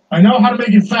 I know how to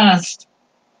make it fast.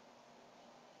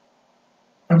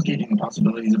 I was gauging the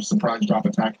possibilities of a surprise drop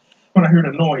attack when I heard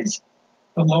a noise.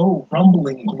 A low,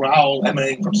 rumbling growl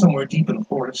emanating from somewhere deep in the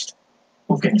forest.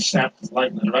 Wolfgang snapped his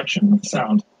light in the direction of the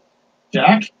sound.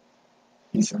 Jack?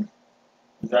 He said.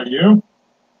 Is that you?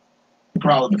 The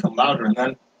growl had become louder, and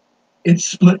then it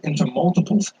split into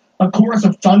multiples. A chorus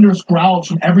of thunderous growls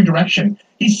from every direction.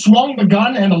 He swung the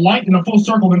gun and the light in a full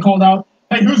circle and called out,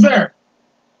 Hey, who's there?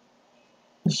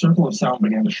 The circle of sound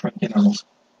began to shrink in almost,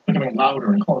 becoming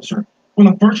louder and closer. When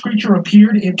the first creature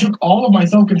appeared, it took all of my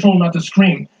self-control not to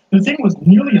scream. The thing was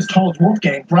nearly as tall as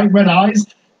Wolfgang, bright red eyes,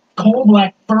 coal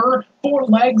black fur, 4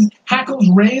 legs, hackles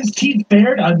raised, teeth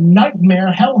bared, a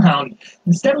nightmare hellhound,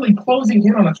 and steadily closing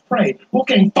in on its prey.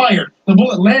 Wolfgang fired. The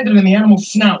bullet landed in the animal's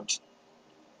snout.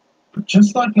 But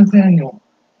just like Nathaniel,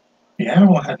 the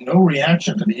animal had no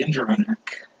reaction to the injury.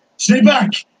 Stay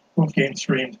back! Wolfgang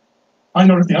screamed. I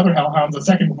noticed the other hellhounds a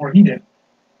second before he did.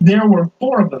 There were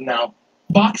 4 of them now,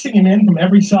 boxing him in from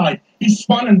every side. He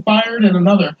spun and fired at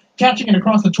another, catching it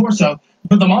across the torso,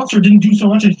 but the monster didn't do so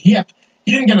much as yip.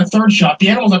 He didn't get a third shot. The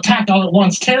animals attacked all at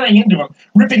once, tearing into him,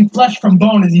 ripping flesh from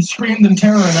bone as he screamed in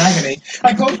terror and agony.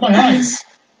 I closed my eyes.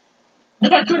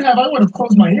 If I could have, I would have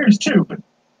closed my ears too,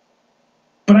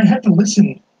 but I had to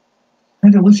listen. I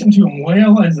had to listen to him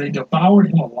wail as they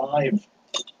devoured him alive.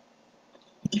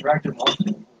 They dragged him off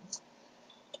into the woods.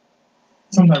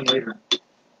 Sometime later,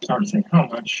 it's hard to say how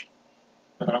much,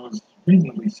 but I was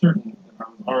reasonably certain that I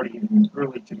was already in the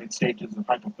early to mid stages of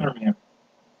hypothermia.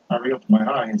 I reopened my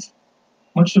eyes.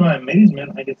 Much to my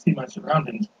amazement, I could see my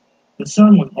surroundings. The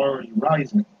sun was already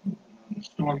rising, and the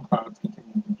storm clouds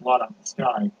continued to blot out the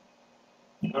sky.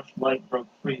 Enough light broke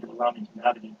free to allow me to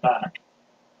navigate back.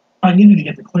 I needed to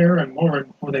get to Claire and Warren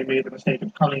before they made the mistake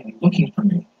of coming and looking for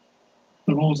me.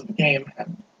 The rules of the game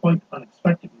had quite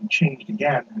unexpectedly changed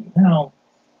again, and now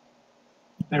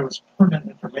there was pertinent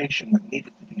information that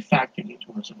needed to be factored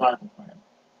into our survival plan.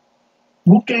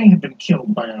 Wolfgang had been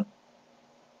killed by a...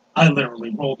 I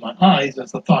literally rolled my eyes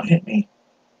as the thought hit me.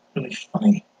 Really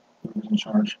funny who was in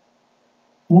charge.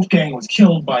 Wolfgang was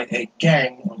killed by a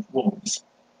gang of wolves.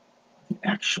 The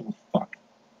actual fuck.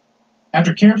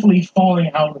 After carefully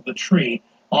falling out of the tree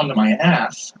onto my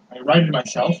ass, I righted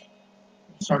myself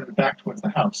and started back towards the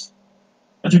house.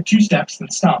 I took 2 steps, then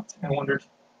stopped and wondered,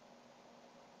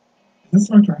 is this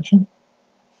the right direction?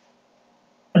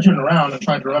 I turned around and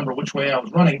tried to remember which way I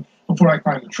was running before I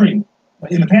climbed the tree.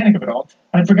 In the panic of it all,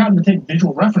 I had forgotten to take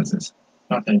visual references.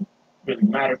 Not that it really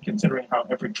mattered, considering how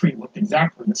every tree looked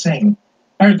exactly the same.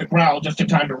 I heard the growl just in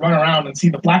time to run around and see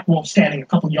the black wolf standing a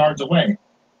couple yards away.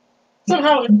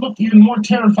 Somehow it looked even more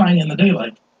terrifying in the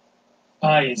daylight.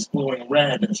 Eyes glowing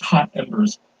red as hot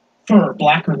embers, fur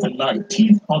blacker than night,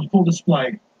 teeth on full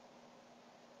display.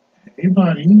 Hey,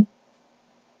 buddy,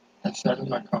 I said in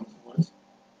my calm voice.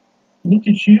 Look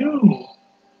at you.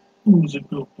 Who's a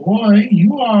good boy?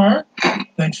 You are.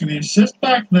 Thanks for the assist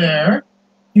back there.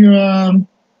 You,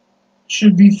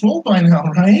 should be full by now,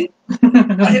 right?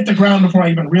 I hit the ground before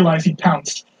I even realized he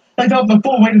pounced. I felt the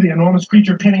full weight of the enormous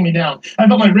creature pinning me down. I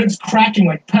felt my ribs cracking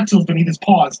like pretzels beneath his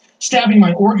paws, stabbing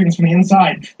my organs from the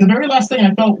inside. The very last thing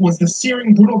I felt was the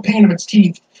searing, brutal pain of its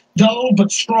teeth, dull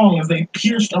but strong as they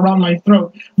pierced around my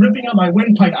throat, ripping out my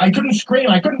windpipe. I couldn't scream,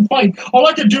 I couldn't fight. All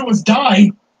I could do was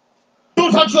die.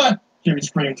 Don't touch that! Jerry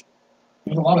screamed.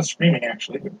 There was a lot of screaming,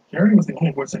 actually, but Jerry was the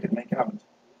only voice I could make out.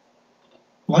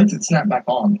 The lights had snapped back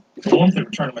on. The warmth had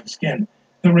returned to my skin.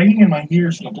 The ringing in my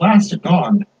ears and the blast had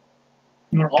gone.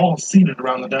 We were all seated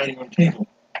around the dining room table.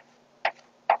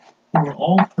 We were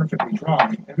all perfectly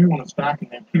dry. Everyone was back in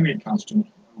their period costumes.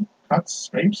 No cuts,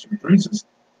 scrapes, or bruises.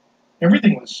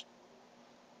 Everything was,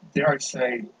 dare I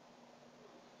say,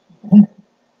 normal.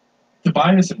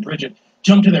 Tobias and Bridget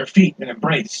jumped to their feet and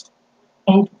embraced.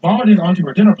 Hope vomited onto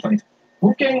her dinner plate.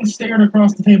 Wolfgang stared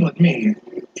across the table at me,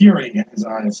 fury in his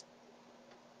eyes.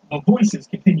 The voices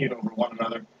continued over one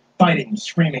another, fighting,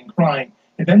 screaming, crying.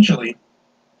 Eventually,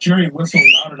 Jerry whistled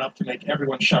loud enough to make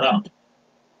everyone shut up.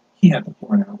 He had the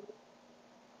floor now.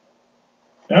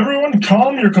 Everyone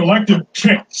calm your collective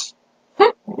tits.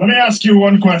 Let me ask you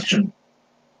one question.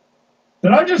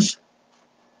 Did I just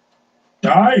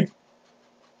die?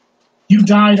 You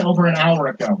died over an hour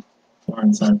ago,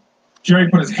 Lauren said. Jerry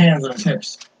put his hands on his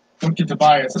hips, looked at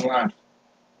Tobias, and laughed.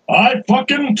 I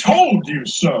fucking told you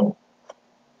so.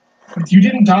 But you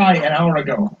didn't die an hour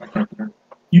ago, I corrected her.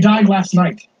 You died last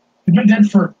night. You've been dead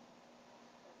for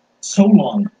so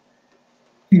long.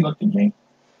 He looked at me,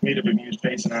 made a bemused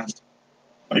face, and asked,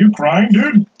 Are you crying,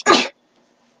 dude? I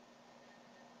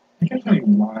can't tell you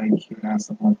why he would ask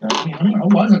something like that. I mean, I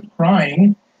wasn't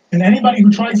crying. And anybody who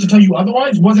tries to tell you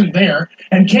otherwise wasn't there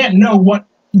and can't know what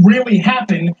really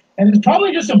happened and is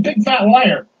probably just a big fat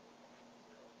liar.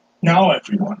 Now,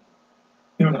 everyone.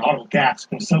 There was an audible gasp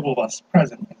from several of us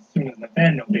present as soon as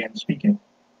Nathaniel began speaking.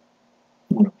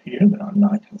 It would appear that our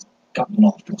night has gotten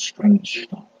off to a strange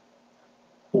start.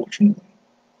 Fortunately,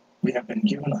 we have been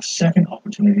given a second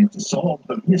opportunity to solve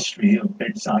the mystery of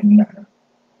Bedside Manor.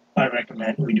 I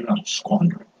recommend we do not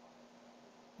squander it.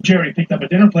 Jerry picked up a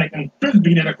dinner plate and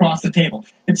frisbeed it across the table.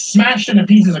 It smashed into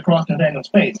pieces across Nathaniel's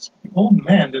face. The old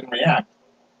man didn't react.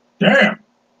 Damn,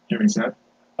 Jerry said.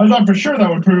 I thought for sure that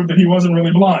would prove that he wasn't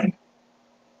really blind.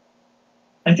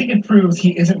 I think it proves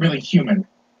he isn't really human,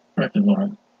 corrected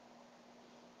Lauren.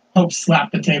 Hope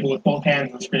slapped the table with both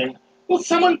hands and screamed, Will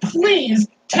someone please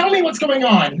tell me what's going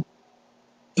on?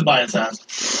 Tobias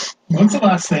asked. What's the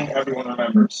last thing everyone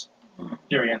remembers?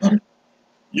 Jerry answered.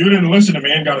 You didn't listen to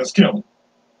me and got us killed.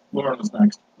 Lauren was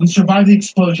next. We survived the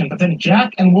explosion, but then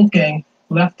Jack and Wolfgang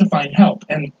left to find help,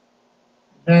 and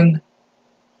then...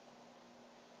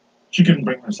 She couldn't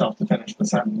bring herself to finish the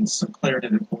sentence, so Claire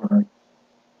did it for her.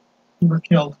 We were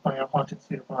killed by a haunted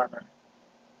state of armor.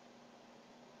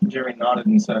 Jerry nodded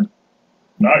and said,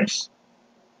 Nice.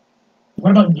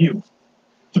 What about you?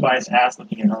 Tobias asked,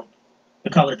 looking at her. The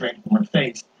color drained from her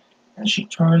face, and she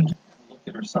turned and looked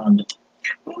at her son.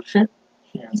 Oh, shit.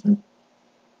 She answered.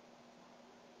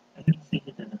 I didn't see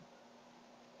you did it.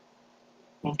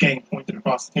 Wolfgang pointed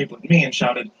across the table at me and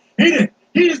shouted, He did!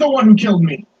 He's the one who killed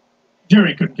me!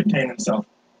 Jerry couldn't contain himself.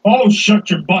 Oh, shut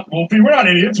your butt, Wolfie. We're not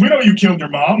idiots. We know you killed your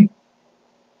mom.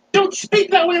 Don't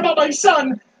speak that way about my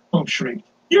son, Hope shrieked.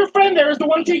 Your friend there is the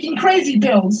one taking crazy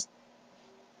pills.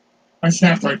 I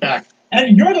snapped right back.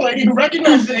 And you're the lady who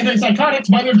recognizes the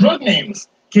antipsychotics by their drug names.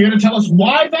 Care to tell us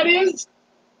why that is?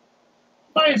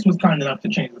 Bias was kind enough to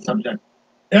change the subject.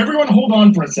 Everyone hold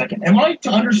on for a second. Am I to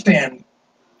understand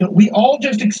that we all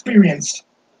just experienced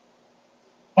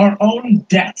our own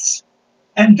deaths?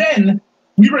 And then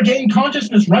we regain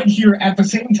consciousness right here at the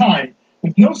same time,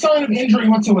 with no sign of injury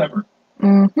whatsoever.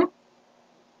 Mm-hmm.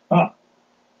 Ah,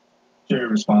 Jerry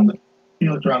responded. He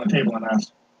looked around the table and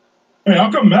asked, Hey,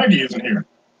 how come Maggie isn't here?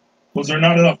 Was there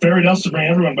not enough fairy dust to bring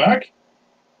everyone back?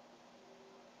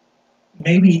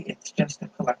 Maybe it's just a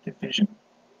collective vision,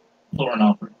 Lauren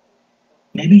offered.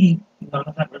 Maybe none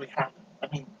of that really happened. I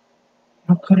mean,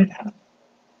 how could it happen?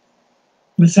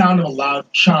 The sound of a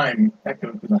loud chime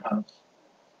echoed through the house.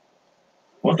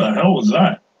 What the hell was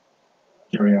that?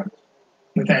 Jerry asked.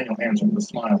 Nathaniel answered with a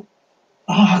smile.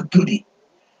 Ah, goody.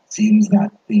 Seems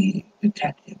that the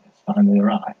detective has finally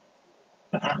arrived.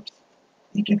 Perhaps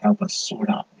he can help us sort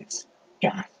out this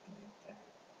ghastly affair.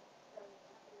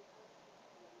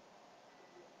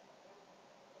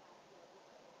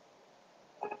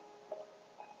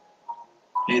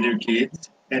 Hey there, kids,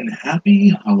 and happy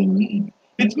Halloween.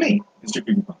 It's me, Mr.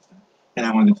 Creepypasta, and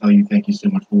I wanted to tell you thank you so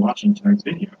much for watching tonight's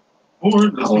video, or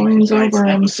listening to tonight's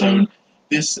episode,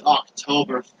 this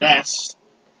Oktoberfest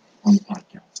on the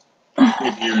podcast.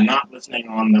 If you're not listening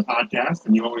on the podcast,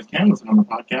 then you always can listen on the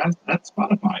podcast at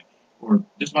Spotify, or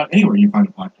just about anywhere you find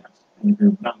a podcast. And if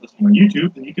you're not listening on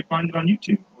YouTube, then you can find it on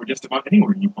YouTube, or just about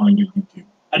anywhere you find your YouTube.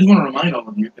 I just want to remind all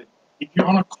of you that if you're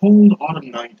on a cold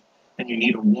autumn night and you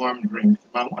need a warm drink,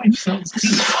 my wife sells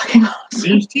tea.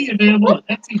 There's tea available at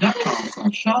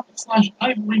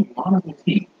etsy.com/shop/ivory monocle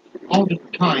tea. All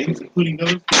different kinds, including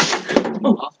those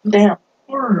Damn.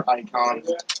 horror icons.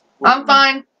 I'm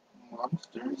fine.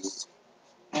 Monsters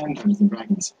and Dungeons and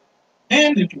Dragons.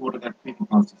 And if you order that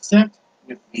Creepypasta set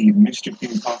with the Mr.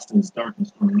 Creepypasta's Dark and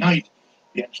Stormy Night,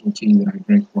 the actual tea that I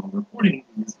drink while recording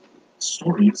these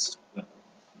stories,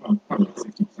 probably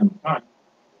 60% of the time,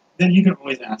 then you can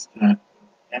always ask for that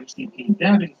MCP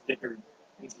dabbing sticker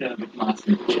instead of the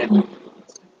classic channel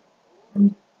sticker.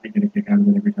 And I get a kick out of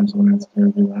it every time someone asks me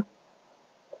to do that.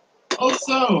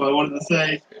 Also, I wanted to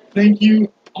say thank you,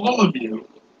 all of you,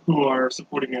 who are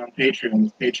supporting me on Patreon.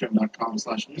 It's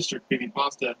patreon.com/Mr.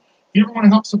 Creepypasta. you ever want to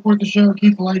help support the show,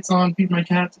 keep the lights on, feed my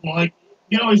cats, and the like,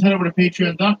 you can always head over to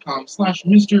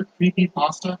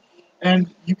patreon.com/MrCreepyPasta,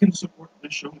 and you can support the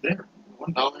show there.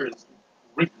 $1 is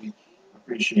greatly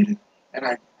appreciated. And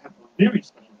I have a very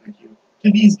special thank you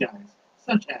to these guys,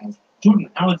 such as Jordan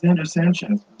Alexander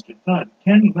Sanchez, Mr. Thud,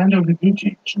 Ken Lando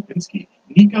Higuchi, Chupinski,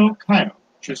 Nico Kaio,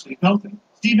 Tristan Pelton,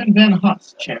 Stephen Van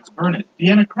Huss, Chance Burnett,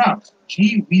 Deanna Kraus,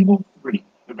 G. Weevil 3,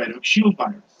 The Red Oak Shield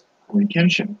Virus, Corey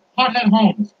Kenshin, Hothead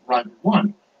Holmes, Rival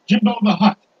 1, Jimbo the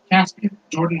Hutt, Caspian,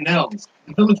 Jordan Nels,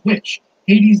 The Village Witch,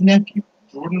 Hades' Nephew,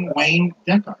 Jordan Wayne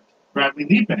Deckard, Bradley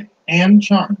Lipe, Ann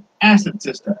Charm, Acid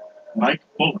System, Mike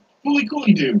Bullock, Coolie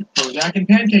Coolie Dude, Prozac and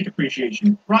Pancake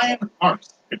Appreciation, Brian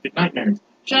Arce, Cryptic Nightmares,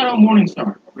 Shadow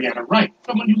Morningstar, Brianna Wright,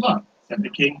 Someone You Love, Seth the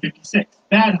King 56,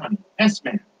 Bad Honey,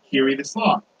 S-Man, Kiri the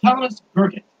Sloth, Thomas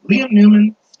Burgett, Liam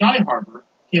Newman, Sky Harbor,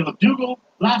 Caleb Dougal,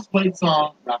 Last Blade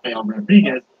Song, Rafael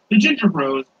Rodriguez, The Ginger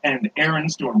Bros, and Aaron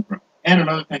Stormcrow. And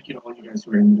another thank you to all you guys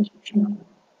who are in the description down below.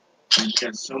 Thank you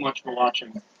guys so much for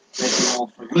watching. Thank you all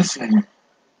for listening.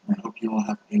 I hope you all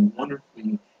have a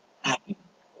wonderfully happy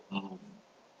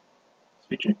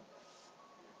sweet dream.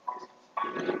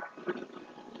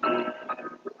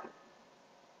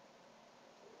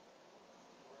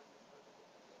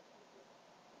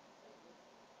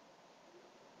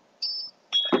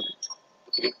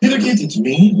 Hey there kids, it's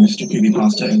me, Mr.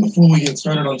 Creepypasta, and before we get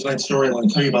started on tonight's story, I want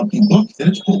to tell you about the book that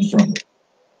it's pulled from.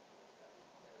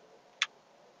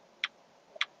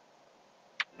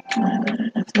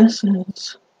 If this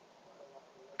is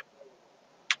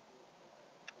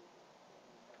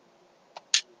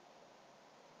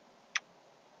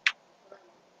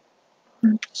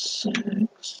part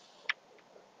 6.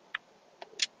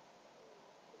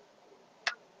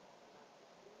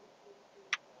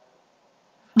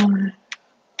 Alright.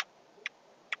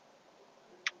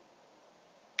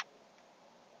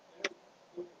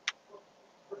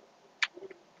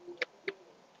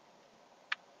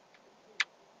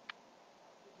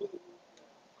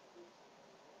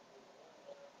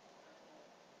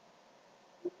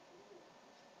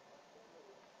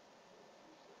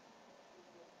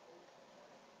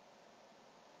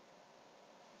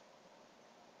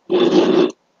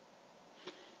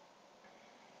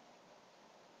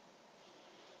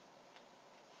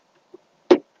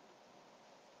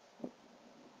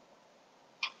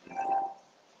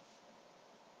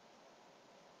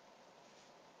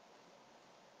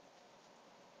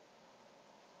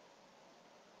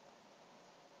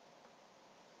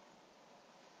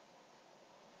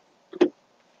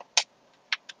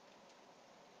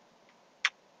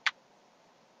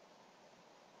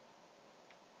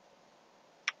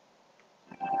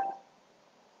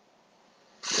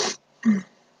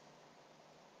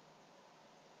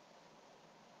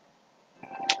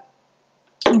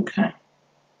 Okay.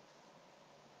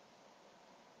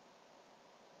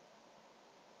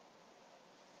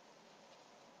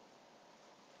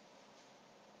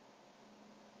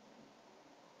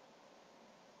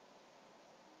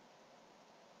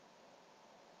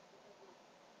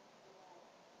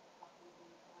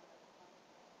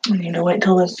 I need to wait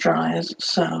till this dries,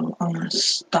 so I'm gonna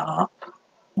stop.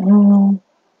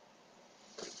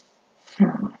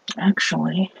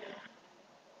 Actually,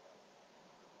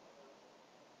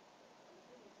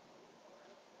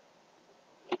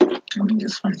 let me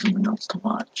just find something else to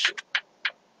watch.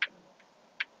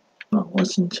 Well,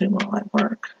 listen to while I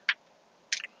work.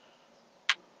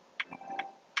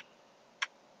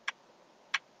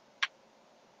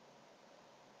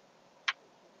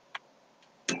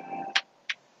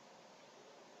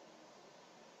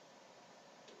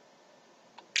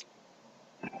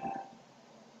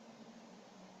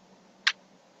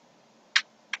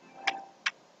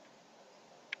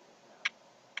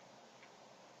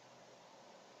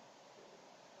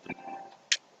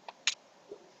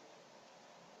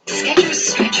 Skechers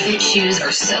Stretch Fit shoes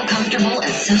are so comfortable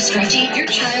and so stretchy, your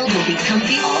child will be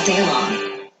comfy all day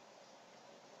long.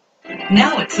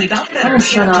 Now at Sleep Outfitters,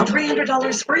 shut get up. up to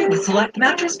 $300 free with select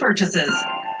mattress purchases.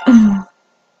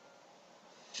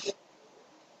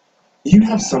 You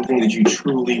have something that you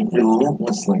truly,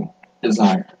 relentlessly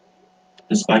desire.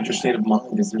 Despite your state of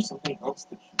mind, is there something else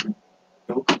that you would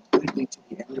go completely to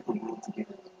the end of the world to get?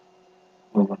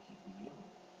 Well, lucky for you.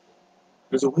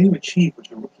 There's a way to achieve what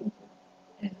you're looking for,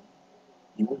 and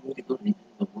you won't need to go to the end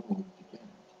of the world to get it.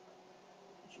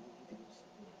 But you will need to go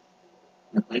somewhere.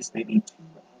 And the place may be too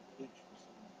out of reach for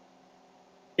some.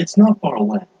 It's not far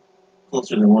away,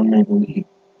 closer than one may believe,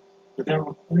 but there are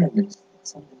requirements that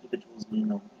some individuals may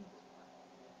not meet.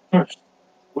 First,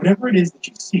 whatever it is that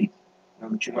you seek, know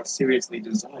that you must seriously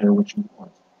desire what you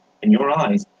want. In your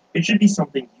eyes, it should be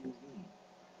something you need.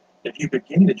 If you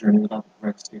begin the journey without the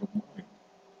correct state of mind,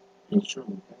 you'll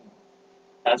surely fail,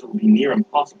 as it will be near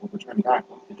impossible to turn back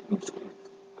once the journey starts.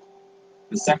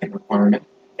 The second requirement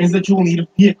is that you will need a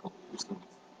vehicle for students.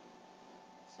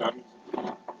 Some use a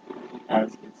car,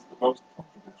 as it's the most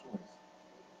comfortable choice.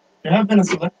 There have been a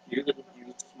select few that have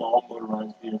used small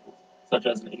motorized vehicles, such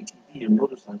as an ATV or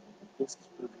motorcycle, but this has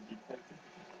proven to be quite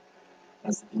difficult,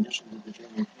 as the conditions of the journey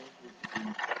can prove to be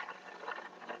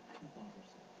too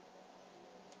bothersome.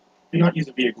 Do not use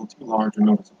a vehicle too large or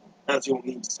noticeable, as you'll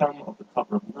need some of the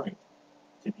cover of night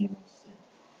to be most safe.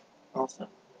 Also,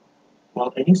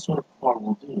 while any sort of car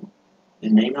will do,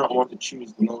 you may not want to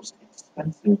choose the most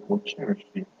expensive or cherished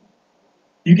vehicle.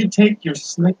 You can take your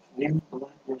slick new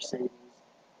black Mercedes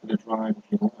for the drive if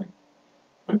you like,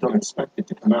 but don't expect it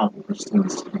to come out in pristine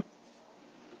state.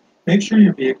 Make sure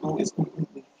your vehicle is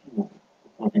completely fueled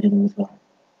before beginning the drive.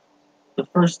 The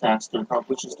first task to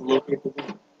accomplish is to locate the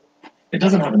road. It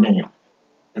doesn't have a name,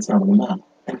 it's not on the map,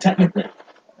 and technically,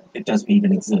 it doesn't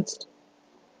even exist.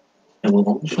 It will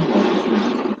only show up if you're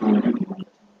looking for it at the right time.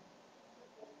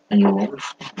 And you'll only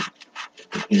stop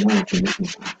if you know what you're looking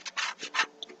for.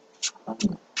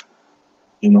 Finally,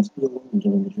 you must be alone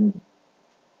during the journey.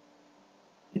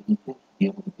 If you think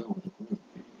you'll be able to go with a group,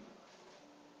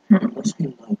 it must be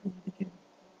night when you begin.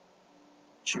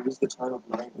 Choose the time of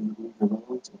night when you believe the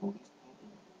roads are the least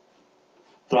popular.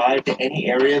 Drive to any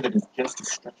area that is just a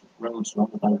stretch of road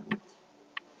surrounded by woods.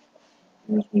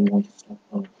 Here's where you want to start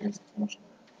paying close attention.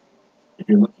 If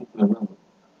you're looking for the road,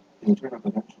 it will turn up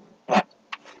eventually, but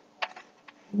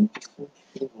you need to search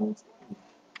for the road's key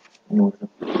in order to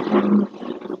find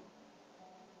the road.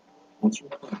 Once you're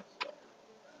close,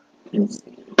 you'll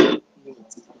see and feel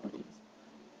its signs.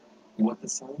 What the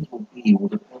signs will be will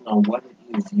depend on what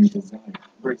it is you desire.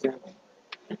 For example,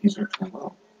 if you search for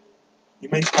well, you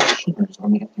may spot shimmers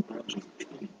on the empty branches of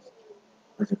trees,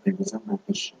 as if they resemble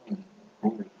the shine and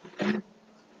glory of the animals.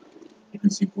 If you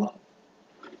see blood,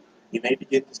 you may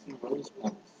begin to see rose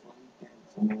petals slowly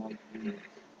dance on the light breeze,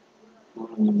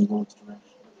 flowing in the road's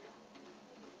direction.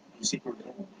 If you see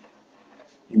revenge,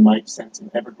 you might sense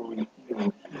an ever-growing feel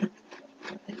of heat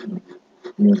and anger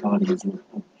in your body as you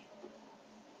approach.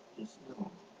 Just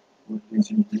know what it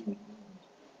is you really want,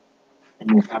 and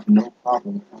you'll have no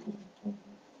problem finding it.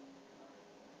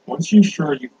 Once you're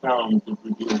sure you've found the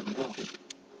revealed road,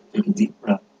 take a deep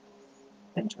breath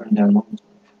and turn down onto it.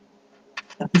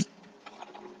 At this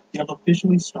point, you have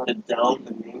officially started down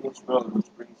the nameless road which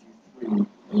brings you through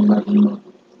an 11 miles,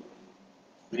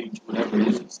 leading to whatever it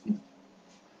is you seek.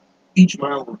 Each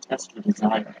mile will test your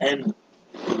desire and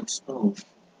will expose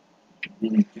what you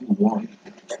really do want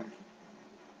what you're searching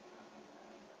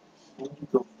for. Before you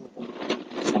go further,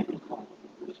 stop the car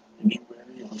and be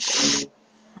wary of a few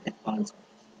advisories.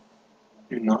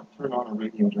 Do not turn on a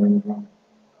radio during the drive.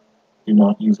 Do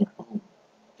not use a phone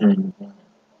during the drive.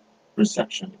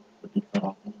 Reception would be cut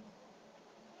off anyway.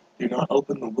 Do not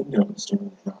open the windows during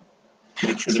the drive.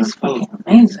 Make sure they're closed.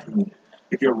 Amazing.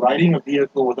 If you're riding a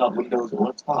vehicle without windows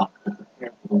or a top, then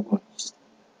prepare for the worst,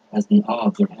 as the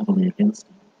odds are heavily against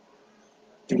you.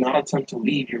 Do not attempt to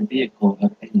leave your vehicle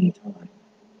at any time.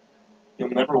 You'll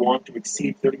never want to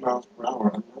exceed 30 miles per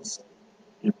hour unless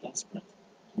you're desperate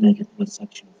to make it through a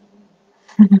section of the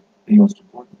road. And most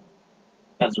importantly,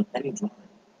 as with any drive,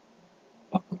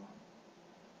 buckle up.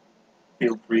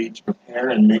 Feel free to prepare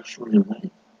and make sure you're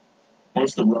ready.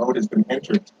 Once the road has been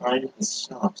entered, time has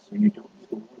stopped, so you don't need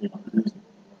to worry about losing the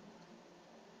road.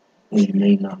 Though you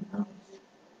may not notice,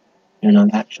 you're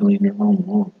not actually in your own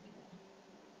world.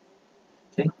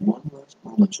 Take one last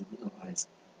moment to realize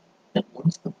that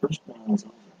once the first mile is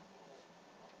over,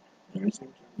 there is no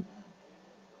turning back.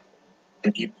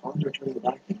 If you ponder turning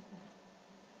back anymore,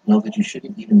 know that you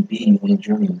shouldn't even be on a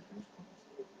journey in the first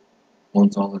place.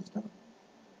 Once all is done,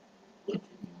 continue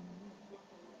on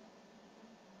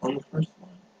the road. On the first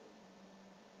line,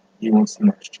 you won't see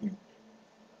much change.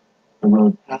 The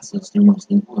road passes through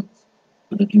mostly woods,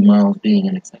 with a few miles being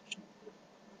an exception.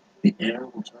 The air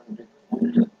will turn a bit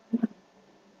colder,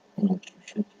 in which you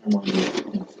should turn on your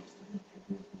radio system if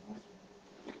you're vehicle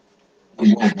hazard.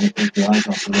 You won't want to take your eyes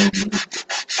off the road either.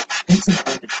 Take some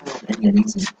time to calm any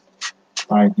uneasiness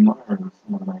by admiring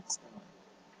some of the night sky.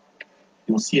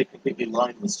 You will see it completely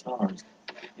lined with stars,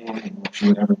 more than what you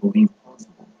would ever believe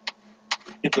possible.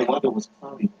 If the weather was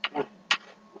cloudy beforehand,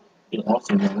 you'll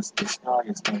also notice the sky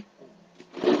is now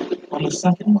clear. On the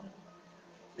second mile,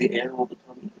 the air will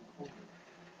become even colder.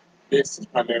 This is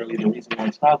primarily the reason why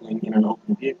traveling in an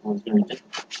open vehicle is very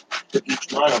difficult. With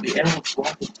each mile, the air will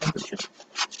drop in temperature,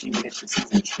 even if the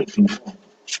season should be warm.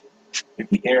 If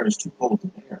the air is too cold to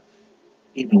bear,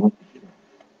 even with the heater,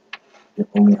 your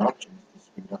only option is to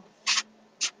speed up.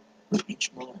 With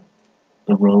each mile,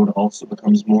 the road also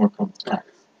becomes more complex,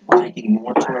 taking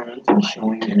more turns and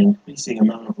showing an increasing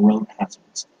amount of road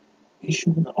hazards. Be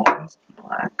sure to always keep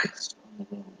focused on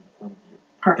the road in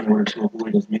front of you in order to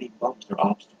avoid as many bumps or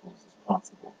obstacles as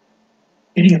possible.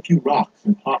 Hitting a few rocks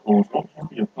and potholes won't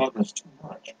hamper your progress too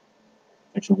much,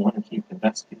 but you'll want to keep the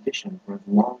best condition for as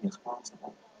long as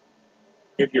possible.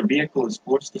 If your vehicle is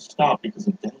forced to stop because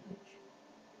of damage,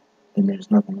 then there's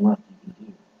nothing left you can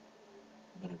do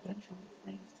but eventually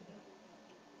freeze to death.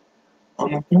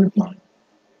 On the third line,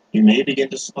 you may begin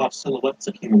to spot silhouettes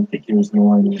of human figures in the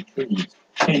line of the trees.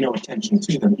 Pay no attention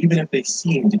to them, even if they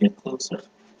seem to get closer.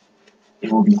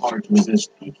 It will be hard to resist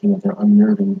peeking at their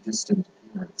unnerving, distant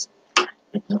appearance,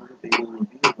 but know that they will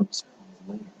reveal themselves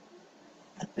later.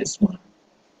 At this point,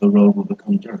 the road will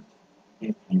become dirt,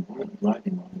 if you weren't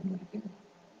driving on it in the beginning.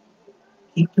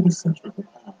 Keep to the center of the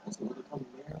path, as it will become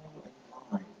narrow and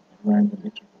wide at random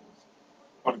intervals.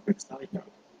 On a quick side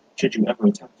note, should you ever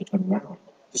attempt to turn around,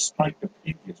 despite the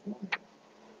previous warning,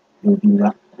 you will be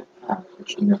left on a path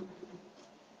which you never took.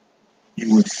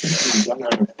 You would simply run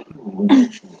out of fuel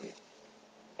eventually,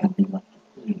 and be left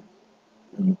to freeze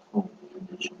in the cold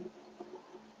condition.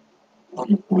 On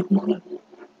the fourth mile,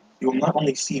 you will not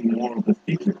only see more of the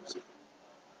figures,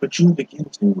 but you will begin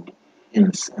to, in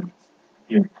a sense,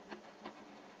 hear them.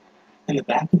 In the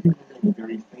back of your mind, a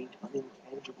very faint,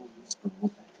 unintelligible whisper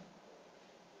will echo.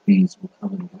 These will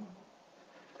come and go,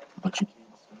 but you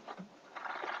can't stop them.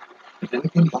 If they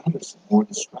become bothersome or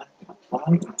distracting,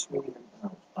 try to tune them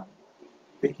out by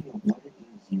thinking of what it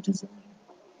is you desire,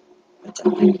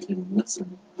 attempting to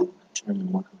listen and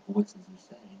determine what the voices are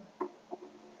saying,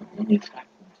 but only attract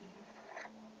them to you.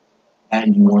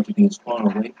 And you want to be as far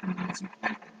away from them as you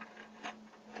can.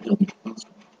 They'll be closer,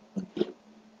 but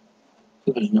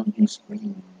so there's no use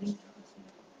bringing them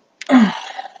near.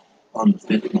 On the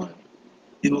fifth mile,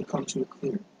 you will come to a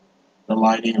clearing. The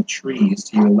lining of trees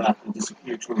to your left will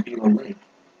disappear to reveal a lake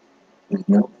with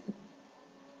no end,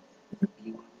 with a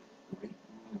beaming, great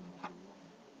moon over the water.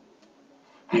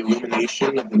 The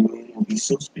illumination of the moon will be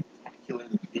so spectacular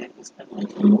that the vehicle's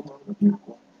headlights will no longer be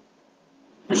required.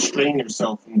 Restrain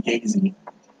yourself from gazing at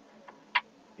it.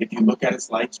 If you look at its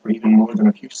lights for even more than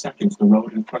a few seconds, the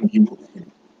road in front of you will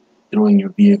end, throwing your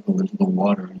vehicle into the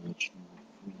water in which you will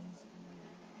freeze in your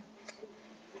arms.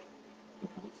 The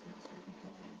voices will be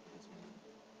gone for this moment,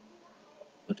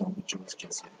 but don't rejoice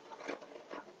just yet.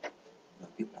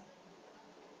 They'll be back.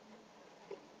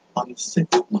 On the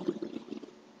sixth mile,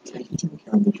 take into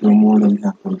account that you're more than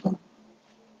halfway done.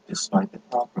 Despite the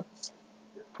progress,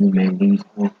 you may lose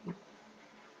hope here.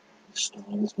 The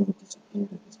stars will have disappeared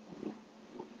at this point,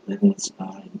 leaving a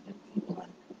sky and empty black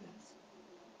abyss.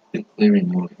 The clearing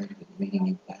will have ended, leading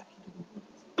you back into the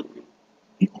woods.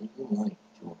 The only light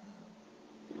you will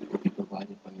have will be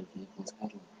provided by your vehicle's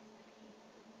headlight.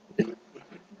 But they will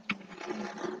flicker from time to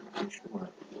time to ensure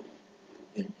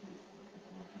they're in perfect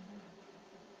working order.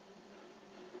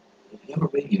 If you have a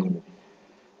radio in the vehicle,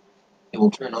 it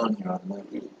will turn on here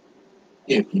automatically.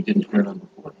 If you didn't turn it on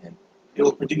beforehand, it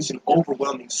will produce an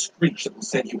overwhelming screech that will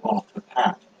send you off the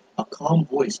path. A calm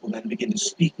voice will then begin to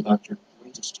speak about your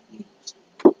greatest fears,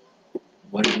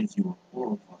 what it is you are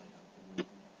horrified of in your life.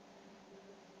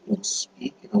 It will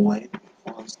speak in a way that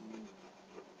will cause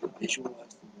you to visualize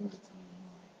the words in your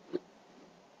mind.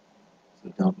 So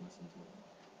don't listen to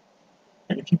it.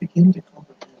 And if you begin to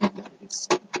comprehend what it is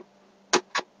saying,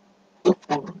 the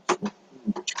horrors will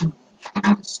prove too much for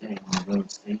you to stay on the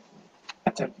road safely.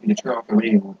 Attempting to turn off the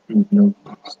radio will prove no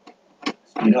use.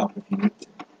 Speed up if you need to.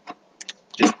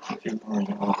 Just keep your mind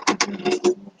off the road as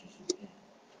much as you can.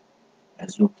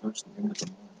 As you'll approach the end of the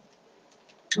mile,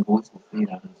 the voice will fade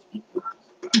out of the speakers.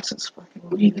 This is fucking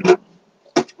Neither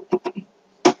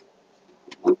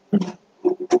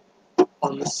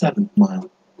on the seventh mile,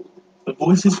 the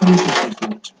voices from the figures will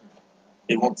return.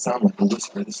 It won't sound like a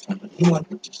whisper this time, but more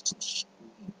like a distant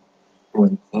scream,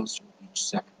 growing closer each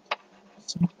second. At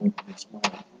some point in this mile,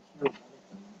 you'll hear one of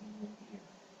them in your ear,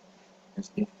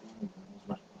 as if one of them is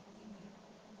right behind you.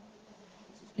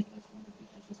 This is because one of the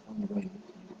figures is on the way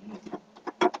into your vehicle.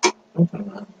 Don't turn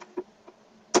around.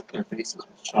 Their faces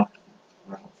will shock you,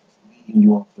 paralysis, leading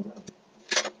you off the road.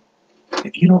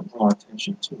 If you don't draw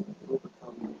attention to it, it will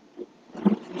become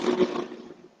uninteresting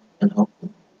and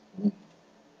hopefully leave.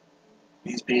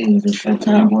 These beings are said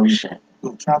to be ones who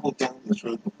have traveled down this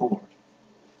road before,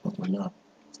 but were not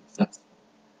successful.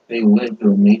 They live the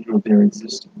remainder of their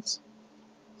existence,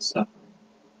 suffering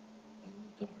in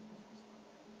the darkness,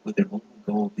 with their only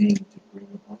goal being to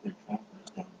bring other travelers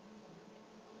down the road.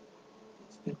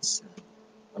 It's been said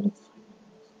on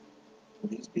experience, but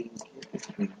these beings can't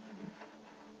physically move,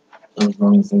 so as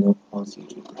long as they don't cause you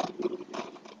to cry.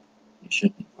 You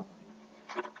should be fine.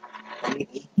 On the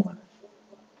 8th mile,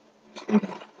 slow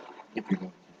down, if you're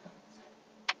going too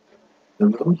fast. The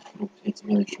road here takes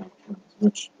very sharp turns,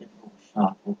 which, if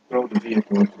overshot, will throw the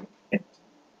vehicle into a pit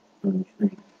through the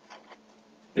trees.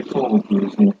 The cold here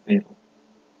is near fatal.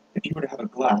 If you were to have a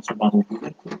glass or bottle of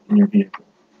liquid in your vehicle,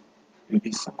 it would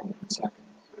be solid in seconds.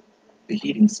 The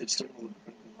heating system will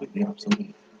become completely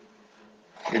obsolete.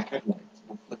 Your headlights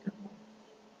will flicker more,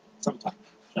 sometimes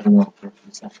shutting off for a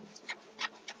few seconds.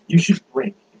 You should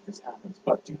brake if this happens,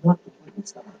 but do not completely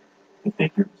stop. The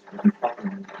figures will be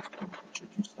following you at this point. Should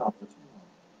you stop for too long,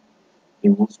 they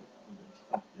will surround and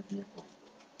trap your vehicle.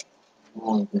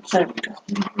 Roar their screams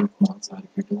will be heard from outside of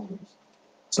your doors,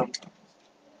 sometimes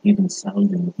even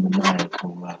sounding with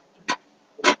maniacal laughter.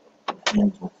 Your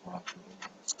hands will cross your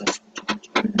doors, desperate to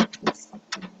return to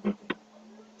something living.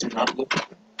 Do not look at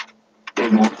them. They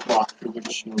won't block your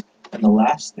windshield, and the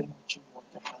last thing that you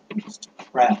want to happen is to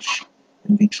crash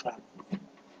and be trapped with them.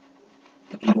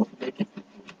 If you don't make it with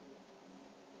them,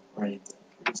 pray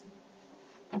that prison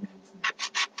awaits you.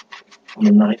 On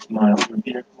the 9th mile, your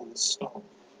vehicle is stalled.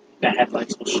 The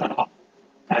headlights will shut off,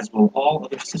 as will all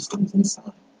other systems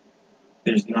inside.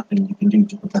 There's nothing you can do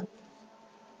to prevent this.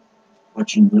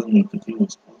 What you will need to do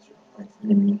is close your eyes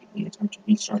and immediately attempt to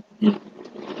restart the vehicle.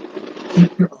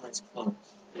 Keep your eyes closed,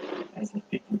 as the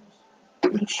figures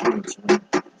with a shield surround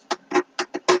you.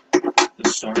 The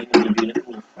starting of the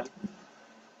vehicle will frighten you,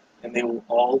 and they will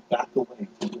all back away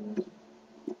towards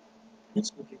you.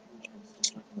 This will give you a chance to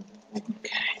start moving forward.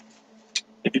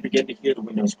 If you begin to hear the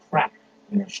windows crack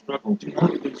in their struggle, do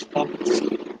not lose focus.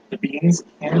 The beings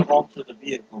can alter the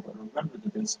vehicle, but remember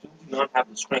that they still do not have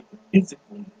the strength to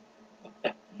physically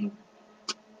affect you.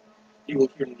 You will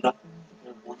hear nothing but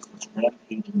their voices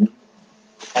rampaging in,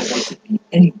 as they could be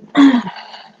anywhere.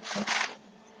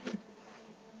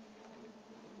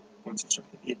 Once you start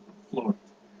the vehicle,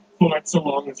 floor it so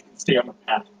long as you can stay on the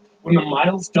path. When the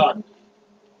mile's done,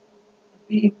 the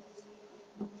beings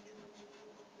will retreat.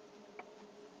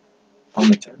 On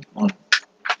the 10th mile,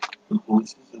 the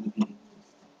voices of the beings will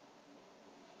stop.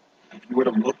 If you were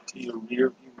to look to your rear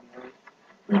view mirror,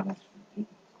 perhaps you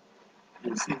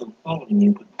will see them following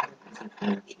you, but not as if they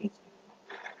are chasing you.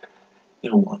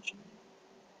 They're watching you,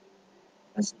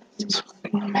 as if they were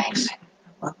seeing you. Amazing.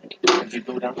 I love it. As you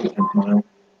go down the 10th mile,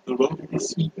 the road will be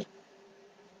sweeping.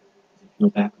 As you go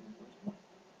back on the 1st mile,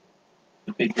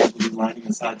 the figures will be lining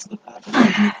the sides of the path ahead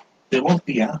of you. They won't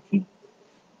be after you.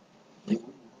 They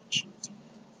will watch you as you go.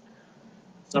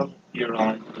 Some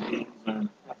theorize the beings are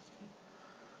impressed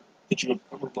that you have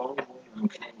come a long way on the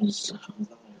journey of such a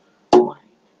desire. Boy,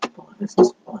 This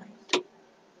is fine.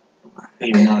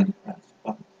 They are not impressed,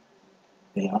 but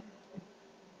they are.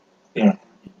 They are happy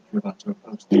that you're about to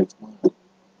approach the 8th mile.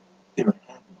 They are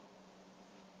happy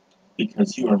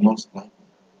because you are most likely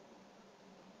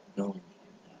going to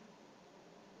your death.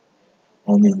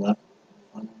 On the 11th and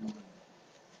final mile,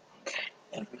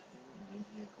 everything in your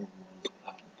vehicle will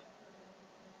power,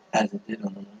 as it did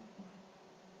on the 9th mile.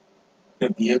 The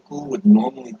vehicle would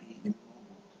normally be immobile,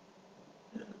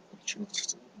 but you will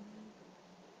still be moving.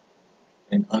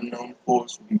 An unknown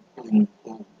force will be pulling you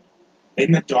forward.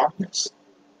 In the darkness,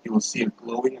 you will see a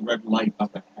glowing red light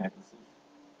up ahead, as if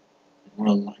it were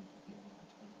a light at the end of the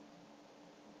tunnel.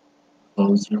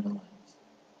 Close your eyes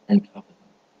and cover them.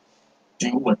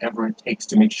 Do whatever it takes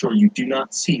to make sure you do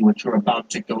not see what you're about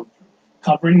to go through.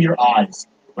 Covering your eyes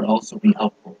would also be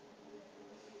helpful,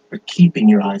 but keeping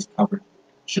your eyes covered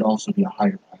should also be a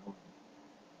higher priority.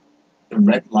 The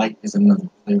red light is another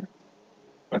clearing,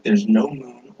 but there's no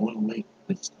moon or lake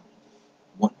this time.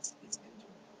 Once it's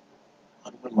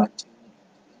entered, unrelenting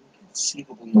and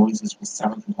inconceivable noises will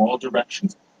sound from all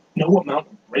directions. No amount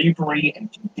of bravery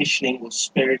and conditioning will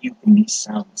spare you from these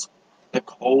sounds. The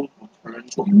cold will turn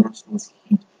to a merciless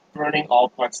heat, burning all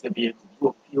parts of the vehicle. You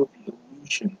will feel the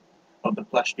illusion of the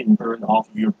flesh being burned off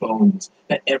of your bones,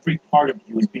 that every part of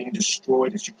you is being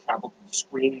destroyed as you travel through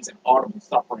screams and audible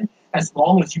suffering. As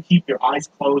long as you keep your eyes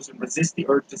closed and resist the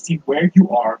urge to see where you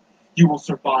are, you will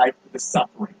survive the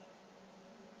suffering.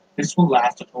 This will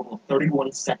last a total of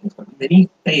 31 seconds, but many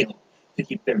fail to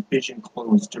keep their vision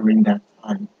closed during that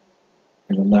time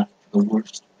and are left to the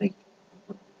worst fate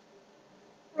of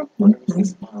birth. Where is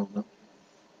this mile located?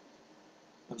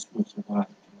 Those who have survived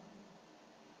do not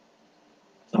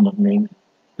know. Some have named it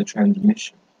the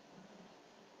transmission,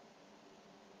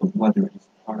 but whether it is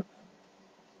part of them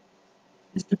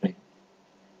is debatable.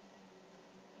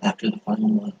 After the final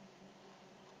mile,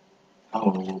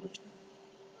 power will return.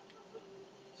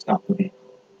 Stop the vehicle.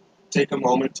 Take a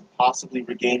moment to possibly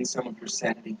regain some of your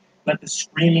sanity. Let the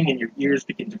screaming in your ears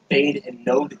begin to fade, and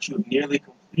know that you have nearly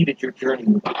completed your journey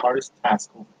with the hardest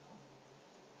task overcome.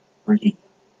 Breathe,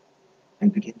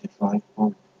 and begin to drive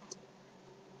forward.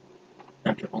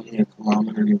 After only a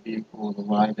kilometer, your vehicle will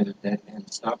arrive at a dead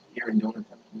end. Stop here and don't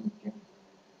attempt to move again.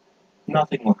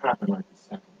 Nothing will happen right this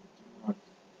second. Do not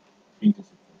be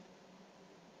disappointed.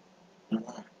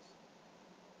 Relax.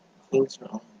 Close your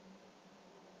eyes.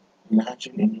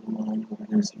 Imagine in your mind what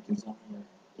it is you desire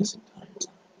this entire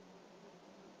time.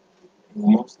 It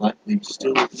will most likely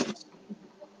still be the same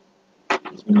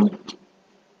as when you were. But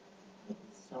with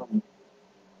some,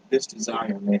 this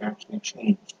desire may actually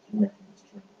change through making this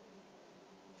journey.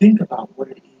 Think about what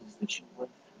it is that you went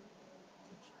through.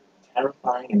 Such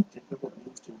terrifying and difficult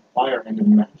things to acquire, and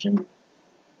imagine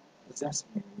possessing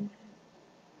it in your hand.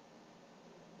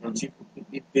 Once you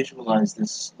completely visualize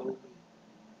this, slowly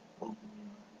open your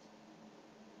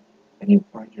eyes, and you'll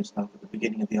find yourself at the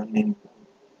beginning of the unnamed road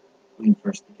where you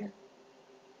first began.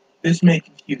 This may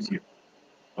confuse you,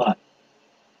 but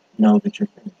know that you're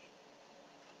finished.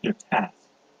 Your task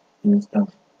is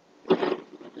done.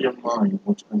 Your mind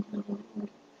will turn to the road.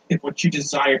 If what you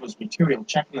desired was material,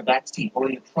 check in the back seat or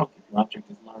in the trunk if your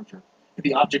object is larger. If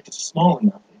the object is small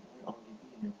enough, it may already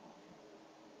be in your pocket.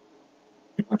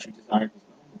 If what you desired was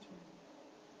non-material,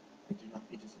 then do not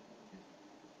be disappointed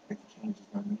if the change is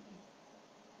not needed.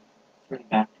 Turn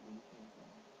back to where you came from,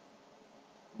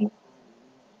 and you'll find a new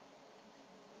life.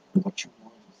 But what you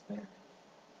want is there.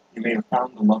 You may have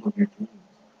found the love of your dreams.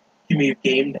 You may have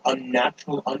gained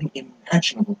unnatural,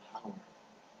 unimaginable power.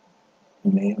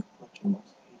 You may have put your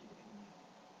most hated enemy,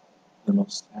 the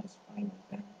most satisfying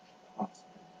revenge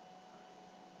possible.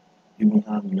 You will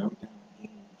have no doubt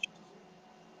gained what you deserve.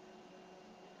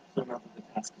 So now that the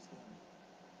task is done,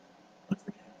 what's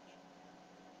the catch?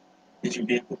 Is your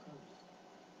vehicle cursed?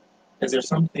 Is there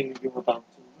something you're about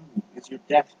to lose? Is your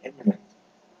death imminent?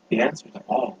 The answer to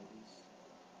all is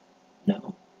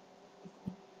no.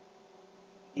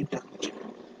 You've done the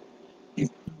job.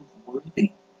 You've proved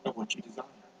worthy of what you desire.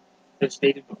 As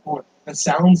stated before, the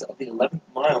sounds of the 11th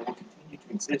mile will continue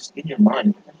to exist in your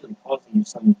mind, potentially causing you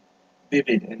some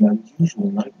vivid and unusual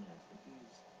nightmares. But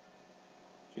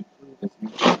these should prove as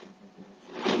much as information.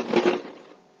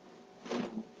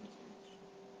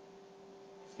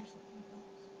 Is there something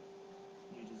else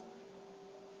you desire?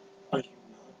 Are you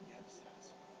not yet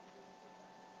satisfied?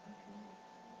 After all,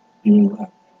 you left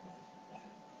right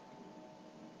back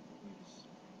where you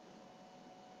started.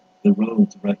 The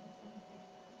road's right in front of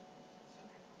you. So,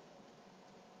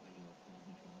 are you afraid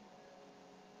to drive?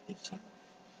 If so,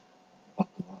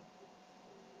 buckle up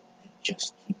and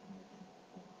just keep moving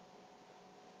forward.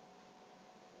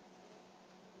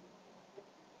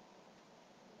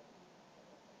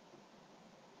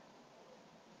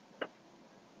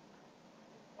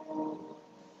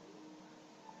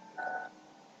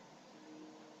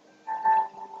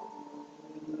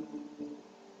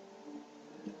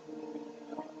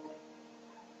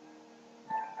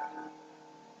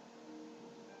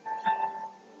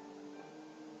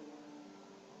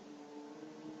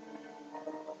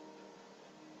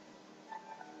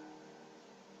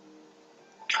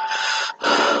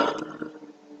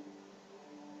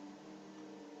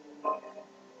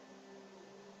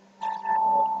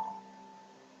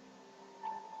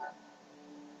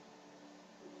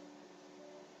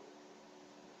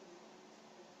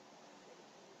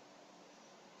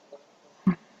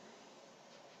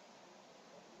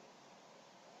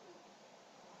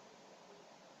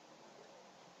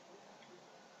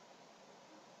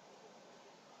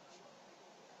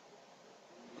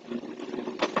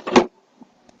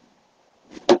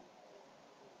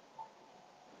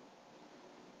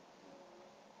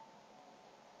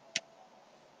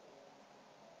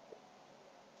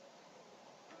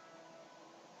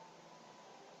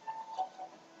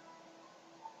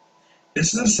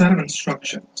 This is a set of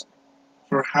instructions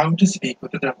for how to speak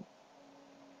with the devil,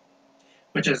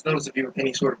 which, as those of you with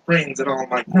any sort of brains at all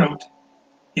might note,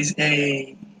 is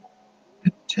a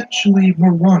potentially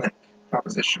moronic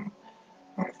proposition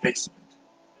on the face of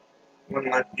it, one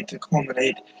likely to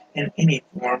culminate in any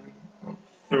form of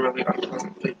thoroughly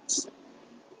unpleasant fates.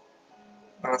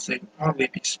 Honestly, it would probably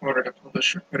be smarter to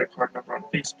publish your credit card number on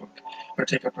Facebook or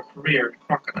take up a career in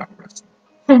crocodile wrestling.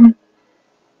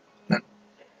 Then,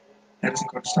 that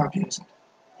isn't going to stop you, is it?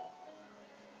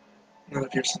 Not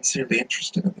if you're sincerely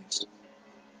interested, at least.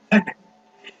 Technically,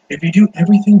 if you do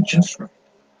everything just right,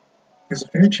 there's a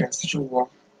fair chance that you'll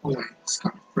walk away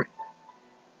scot-free.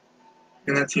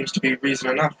 And that seems to be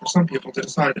reason enough for some people to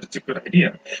decide that it's a good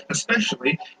idea,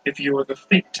 especially if you're the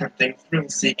fate-tempting,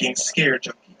 thrill-seeking, scare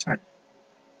junkie type.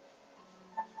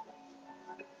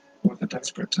 or the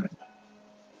desperate type.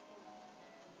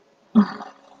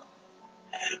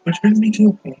 Which brings me to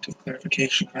a point of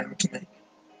clarification I ought to make.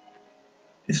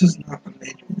 This is not a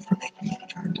manual for making any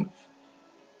kind of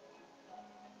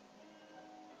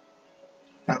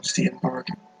Faustian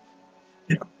bargain.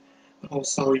 You know, the whole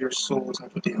sell your soul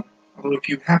type of deal. Although if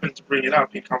you happen to bring it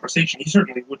up in conversation, he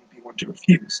certainly wouldn't be one to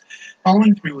refuse.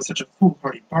 Following through with such a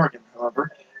foolhardy bargain,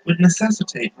 however, would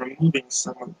necessitate removing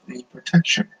some of the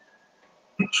protection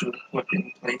which you would put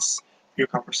in place for your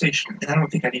conversation. And I don't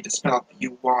think I need to spell out for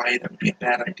you why that would be a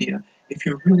bad idea. If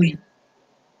you're really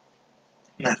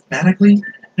mathematically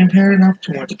impaired enough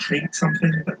to want to trade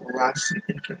something that will last an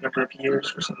infinite number of years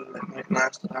for something that might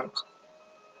last about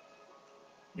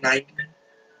 90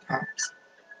 tops,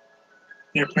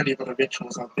 there are plenty of other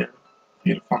rituals out there for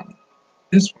you to follow.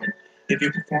 This one, if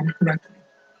you perform it correctly,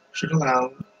 should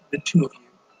allow the two of you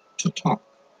to talk.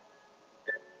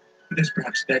 This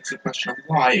perhaps begs the question of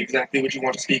why exactly would you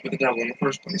want to speak with the devil in the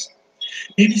first place?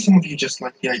 Maybe some of you just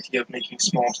like the idea of making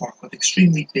small talk with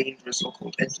extremely dangerous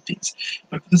occult entities,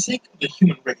 but for the sake of the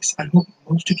human race, I hope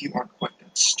most of you aren't quite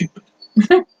that stupid.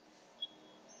 Short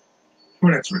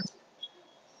answer is,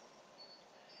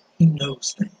 he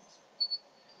knows things.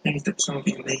 Things that some of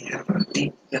you may have a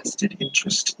deep vested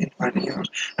interest in finding out.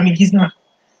 I mean, he's not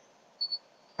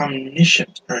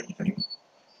omniscient or anything,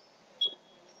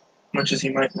 much as he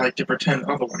might like to pretend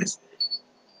otherwise.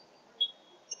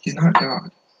 He's not God,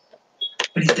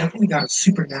 but he's definitely got a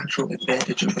supernatural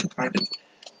advantage over the kind of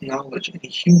knowledge any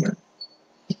human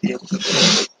would be able to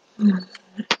obtain.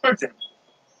 For example,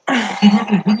 he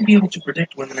probably wouldn't be able to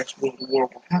predict when the next world war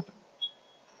will happen,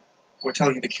 or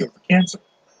tell you the cure for cancer,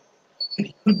 but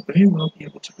he could very well be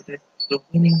able to predict the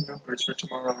winning numbers for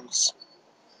tomorrow's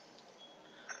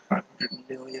 $500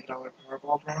 million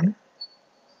Powerball drawing,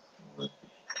 or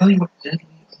tell you what deadly,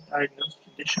 undiagnosed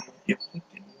condition might be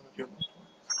afflicting one of your loved ones.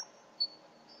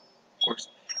 Of course,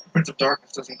 the Prince of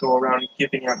Darkness doesn't go around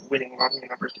giving out winning lottery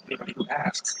numbers to anybody who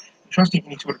asks, trusting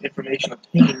any sort of information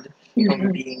obtained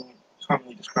from being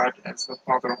commonly described as the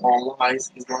father of all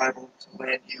lies is liable to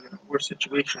land you in a worse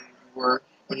situation than you were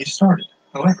when you started.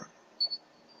 However,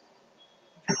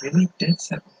 if you're really dead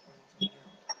set on finding something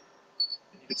out,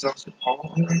 and you've exhausted all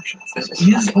other options, there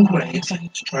is a way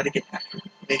to try to get accurate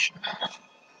information about it.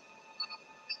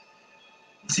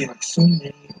 You see, like so many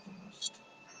of the most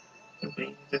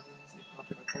urbane villains in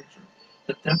popular culture,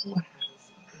 the devil has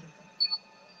a bit of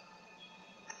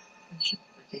a penchant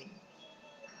for games,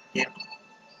 gambling.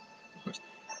 Of course,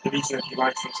 the reason that he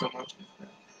likes them so much is that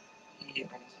he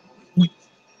almost always wins.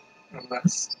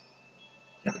 Unless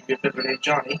you have a good fiddler named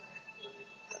Johnny,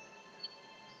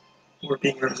 who are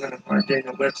being represented by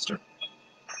Daniel Webster,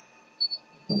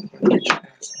 who's going to get your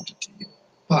ass handed to you.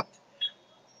 But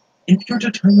if you're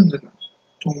determined enough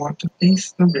to want to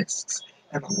face the risks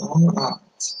and the long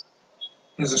odds,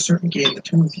 there's a certain game the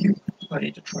two of you could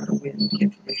play to try to win the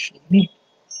information you need.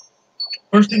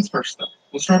 First things first, though.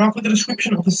 We'll start off with a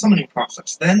description of the summoning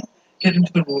process, then get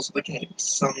into the rules of the game,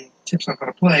 some tips on how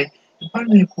to play, and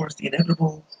finally, of course, the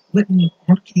inevitable litany of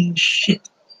arcane shit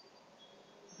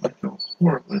might go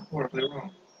horribly, horribly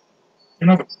wrong. In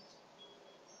other words,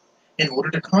 in order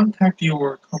to contact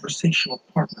your conversational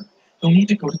partner, you'll need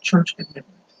to go to church at midnight.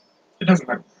 It doesn't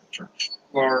matter what kind of church,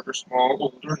 large or small,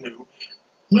 old or new,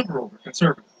 liberal or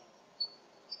conservative,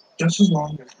 just as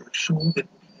long as you're sure that it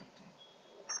will be empty.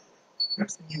 The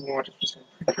last thing you want is for some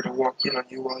preacher to walk in on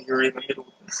you while you're in the middle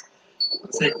of this, for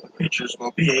the sake of the preacher's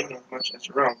well-being as much as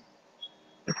your own.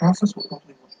 The process will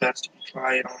probably work best if you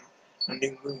try it on a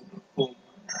new moon or full moon,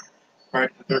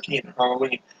 Friday the 13th or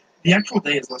Halloween. The actual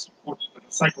day is less important than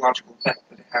the psychological effect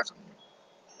that it has on you.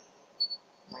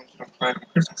 As long as you don't try it on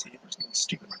Christmas Eve or something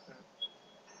stupid like that,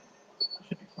 you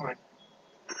should be fine.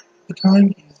 The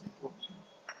time is important.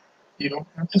 You don't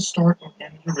have to start or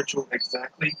end your ritual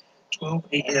exactly 12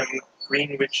 a.m.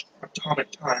 Greenwich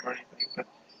Atomic Time or anything, but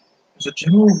as a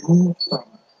general rule of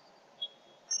thumb,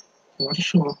 you want to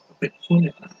show up a bit before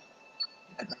midnight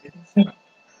and have everything set up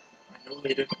by no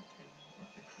later than 10 or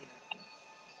 15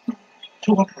 after.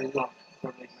 Show up a lot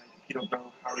before midnight if you don't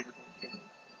know how you're going to do it.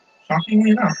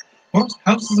 Shockingly enough, most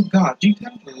houses of God do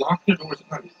tend to lock their doors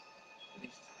at night. At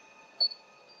least,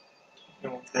 if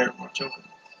no one's there to watch over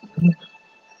them. Remember,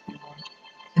 you want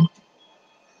empty.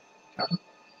 Got it?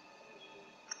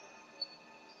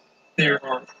 There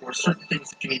are, of course, certain things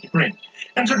that you need to bring,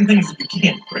 and certain things that you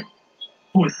can't bring.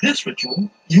 For this ritual,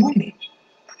 you will need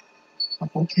a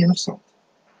whole can of salt.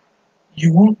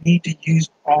 You won't need to use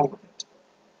all of it,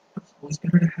 but it's always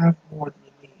better to have more than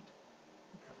you need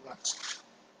than have less.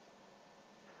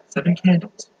 7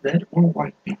 candles, red or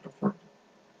white, be preferred.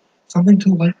 Something to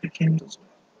light the candles with.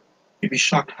 You'd be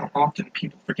shocked how often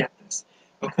people forget this.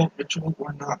 Occult ritual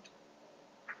or not,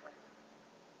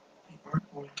 they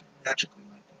aren't going to be magically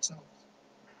like themselves.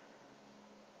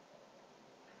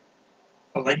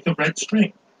 A length of red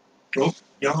string, rope,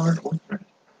 yarn, or thread.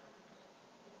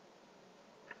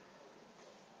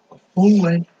 A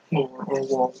full-length floor or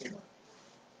wall mirror.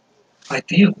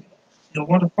 Ideally, you'll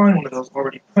want to find one of those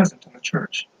already present in the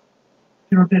church.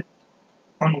 They're a bit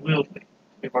unwieldy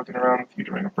to be lugging around with you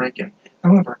during a break-in.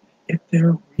 However, if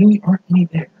there really aren't any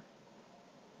there,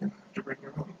 you'll have to bring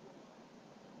your own.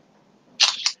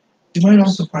 You might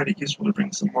also find it useful to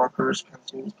bring some markers,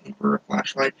 pencils, paper, a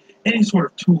flashlight, any sort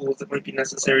of tools that might be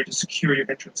necessary to secure your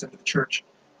entrance into the church.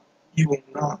 You will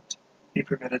not be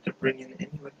permitted to bring in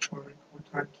any electronic or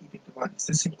timekeeping device.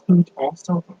 This includes all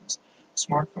cell phones,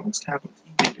 smartphones, tablets,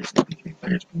 e-readers, MP3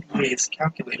 players, PDAs,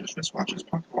 calculators, wristwatches,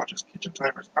 pocket watches, kitchen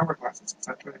timers, hourglasses,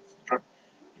 etc., etc.,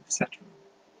 etc.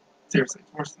 Seriously,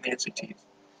 it's worse than the SATs.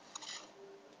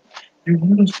 If you're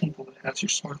one of those people that has your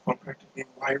smartphone practically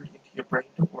wired into your brain,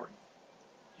 don't worry.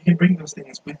 You can bring those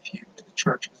things with you to the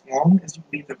church as long as you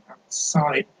leave them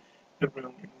outside the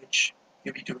room in which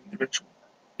you'll be doing the ritual.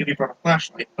 If you brought a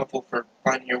flashlight, helpful for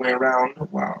finding your way around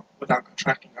without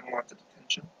attracting unwanted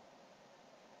attention.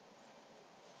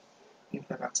 Leave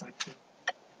that outside too.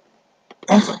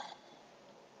 Also,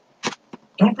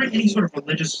 don't bring any sort of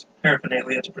religious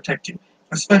paraphernalia to protect you,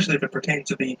 especially if it pertains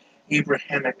to the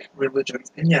Abrahamic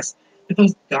religions. And yes, if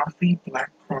those gothy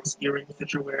black cross earrings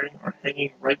that you're wearing are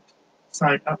hanging right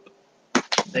side up,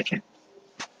 they can't.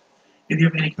 If you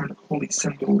have any kind of holy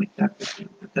symbol like that with you,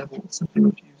 the devil will simply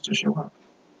refuse to show up.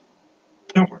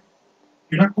 Don't worry.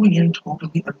 You're not going in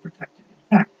totally unprotected.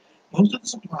 In fact, most of the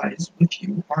supplies with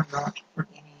you are not for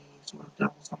any sort of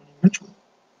devil summoning ritual.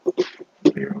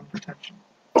 For your own protection.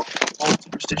 All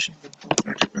superstitions and folk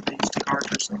magic are used to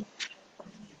guard yourself from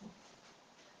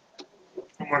evil.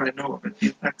 From what I know of it, the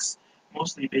effects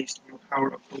mostly based on the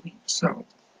power of belief, so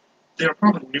there are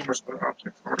probably numerous other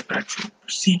objects, artifacts, and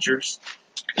procedures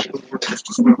that would work just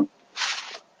as well.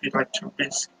 If you'd like to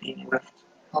risk being left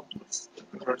helpless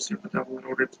at the mercy of the devil in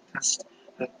order to test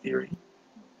that theory,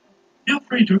 feel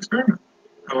free to experiment.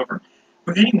 However,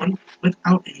 for anyone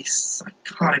without a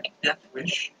psychotic death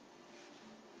wish,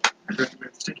 I'd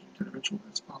recommend sticking to the ritual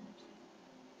as follows.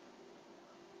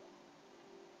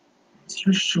 Once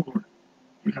you're sure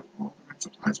you have all the right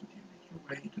supplies with you, make your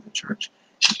way to the church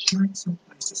and find some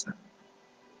place to set up.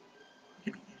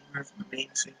 It can be anywhere from the main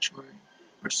sanctuary,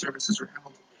 where services are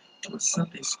held, to a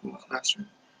Sunday school classroom,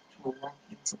 to a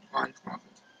walk-in supply closet.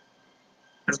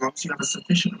 As long as you have a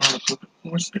sufficient amount of open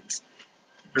floor space,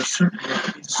 you're certain not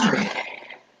to be disturbed.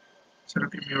 Set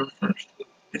up your mirror first.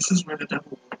 This is where the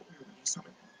devil will appear when you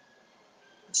summon him.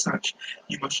 As such,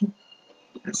 you mustn't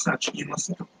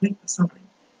complete the summoning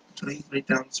until you've laid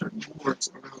down certain wards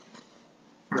around it.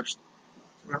 First,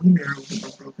 surround the mirror with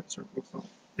an unbroken circle of salt.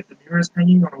 If the mirror is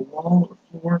hanging on a wall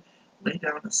or floor, lay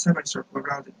down a semicircle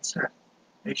around it instead.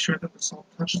 Make sure that the salt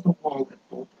touches the wall at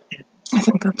both ends. I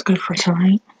think that's good for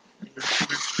tonight. And you have to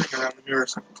red string around the mirror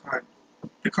several times.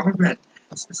 The color red,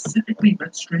 specifically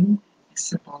red string, is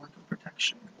symbolic of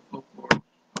protection in the folklore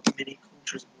of many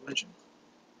cultures and religions.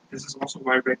 This is also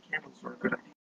why red candles are a good idea.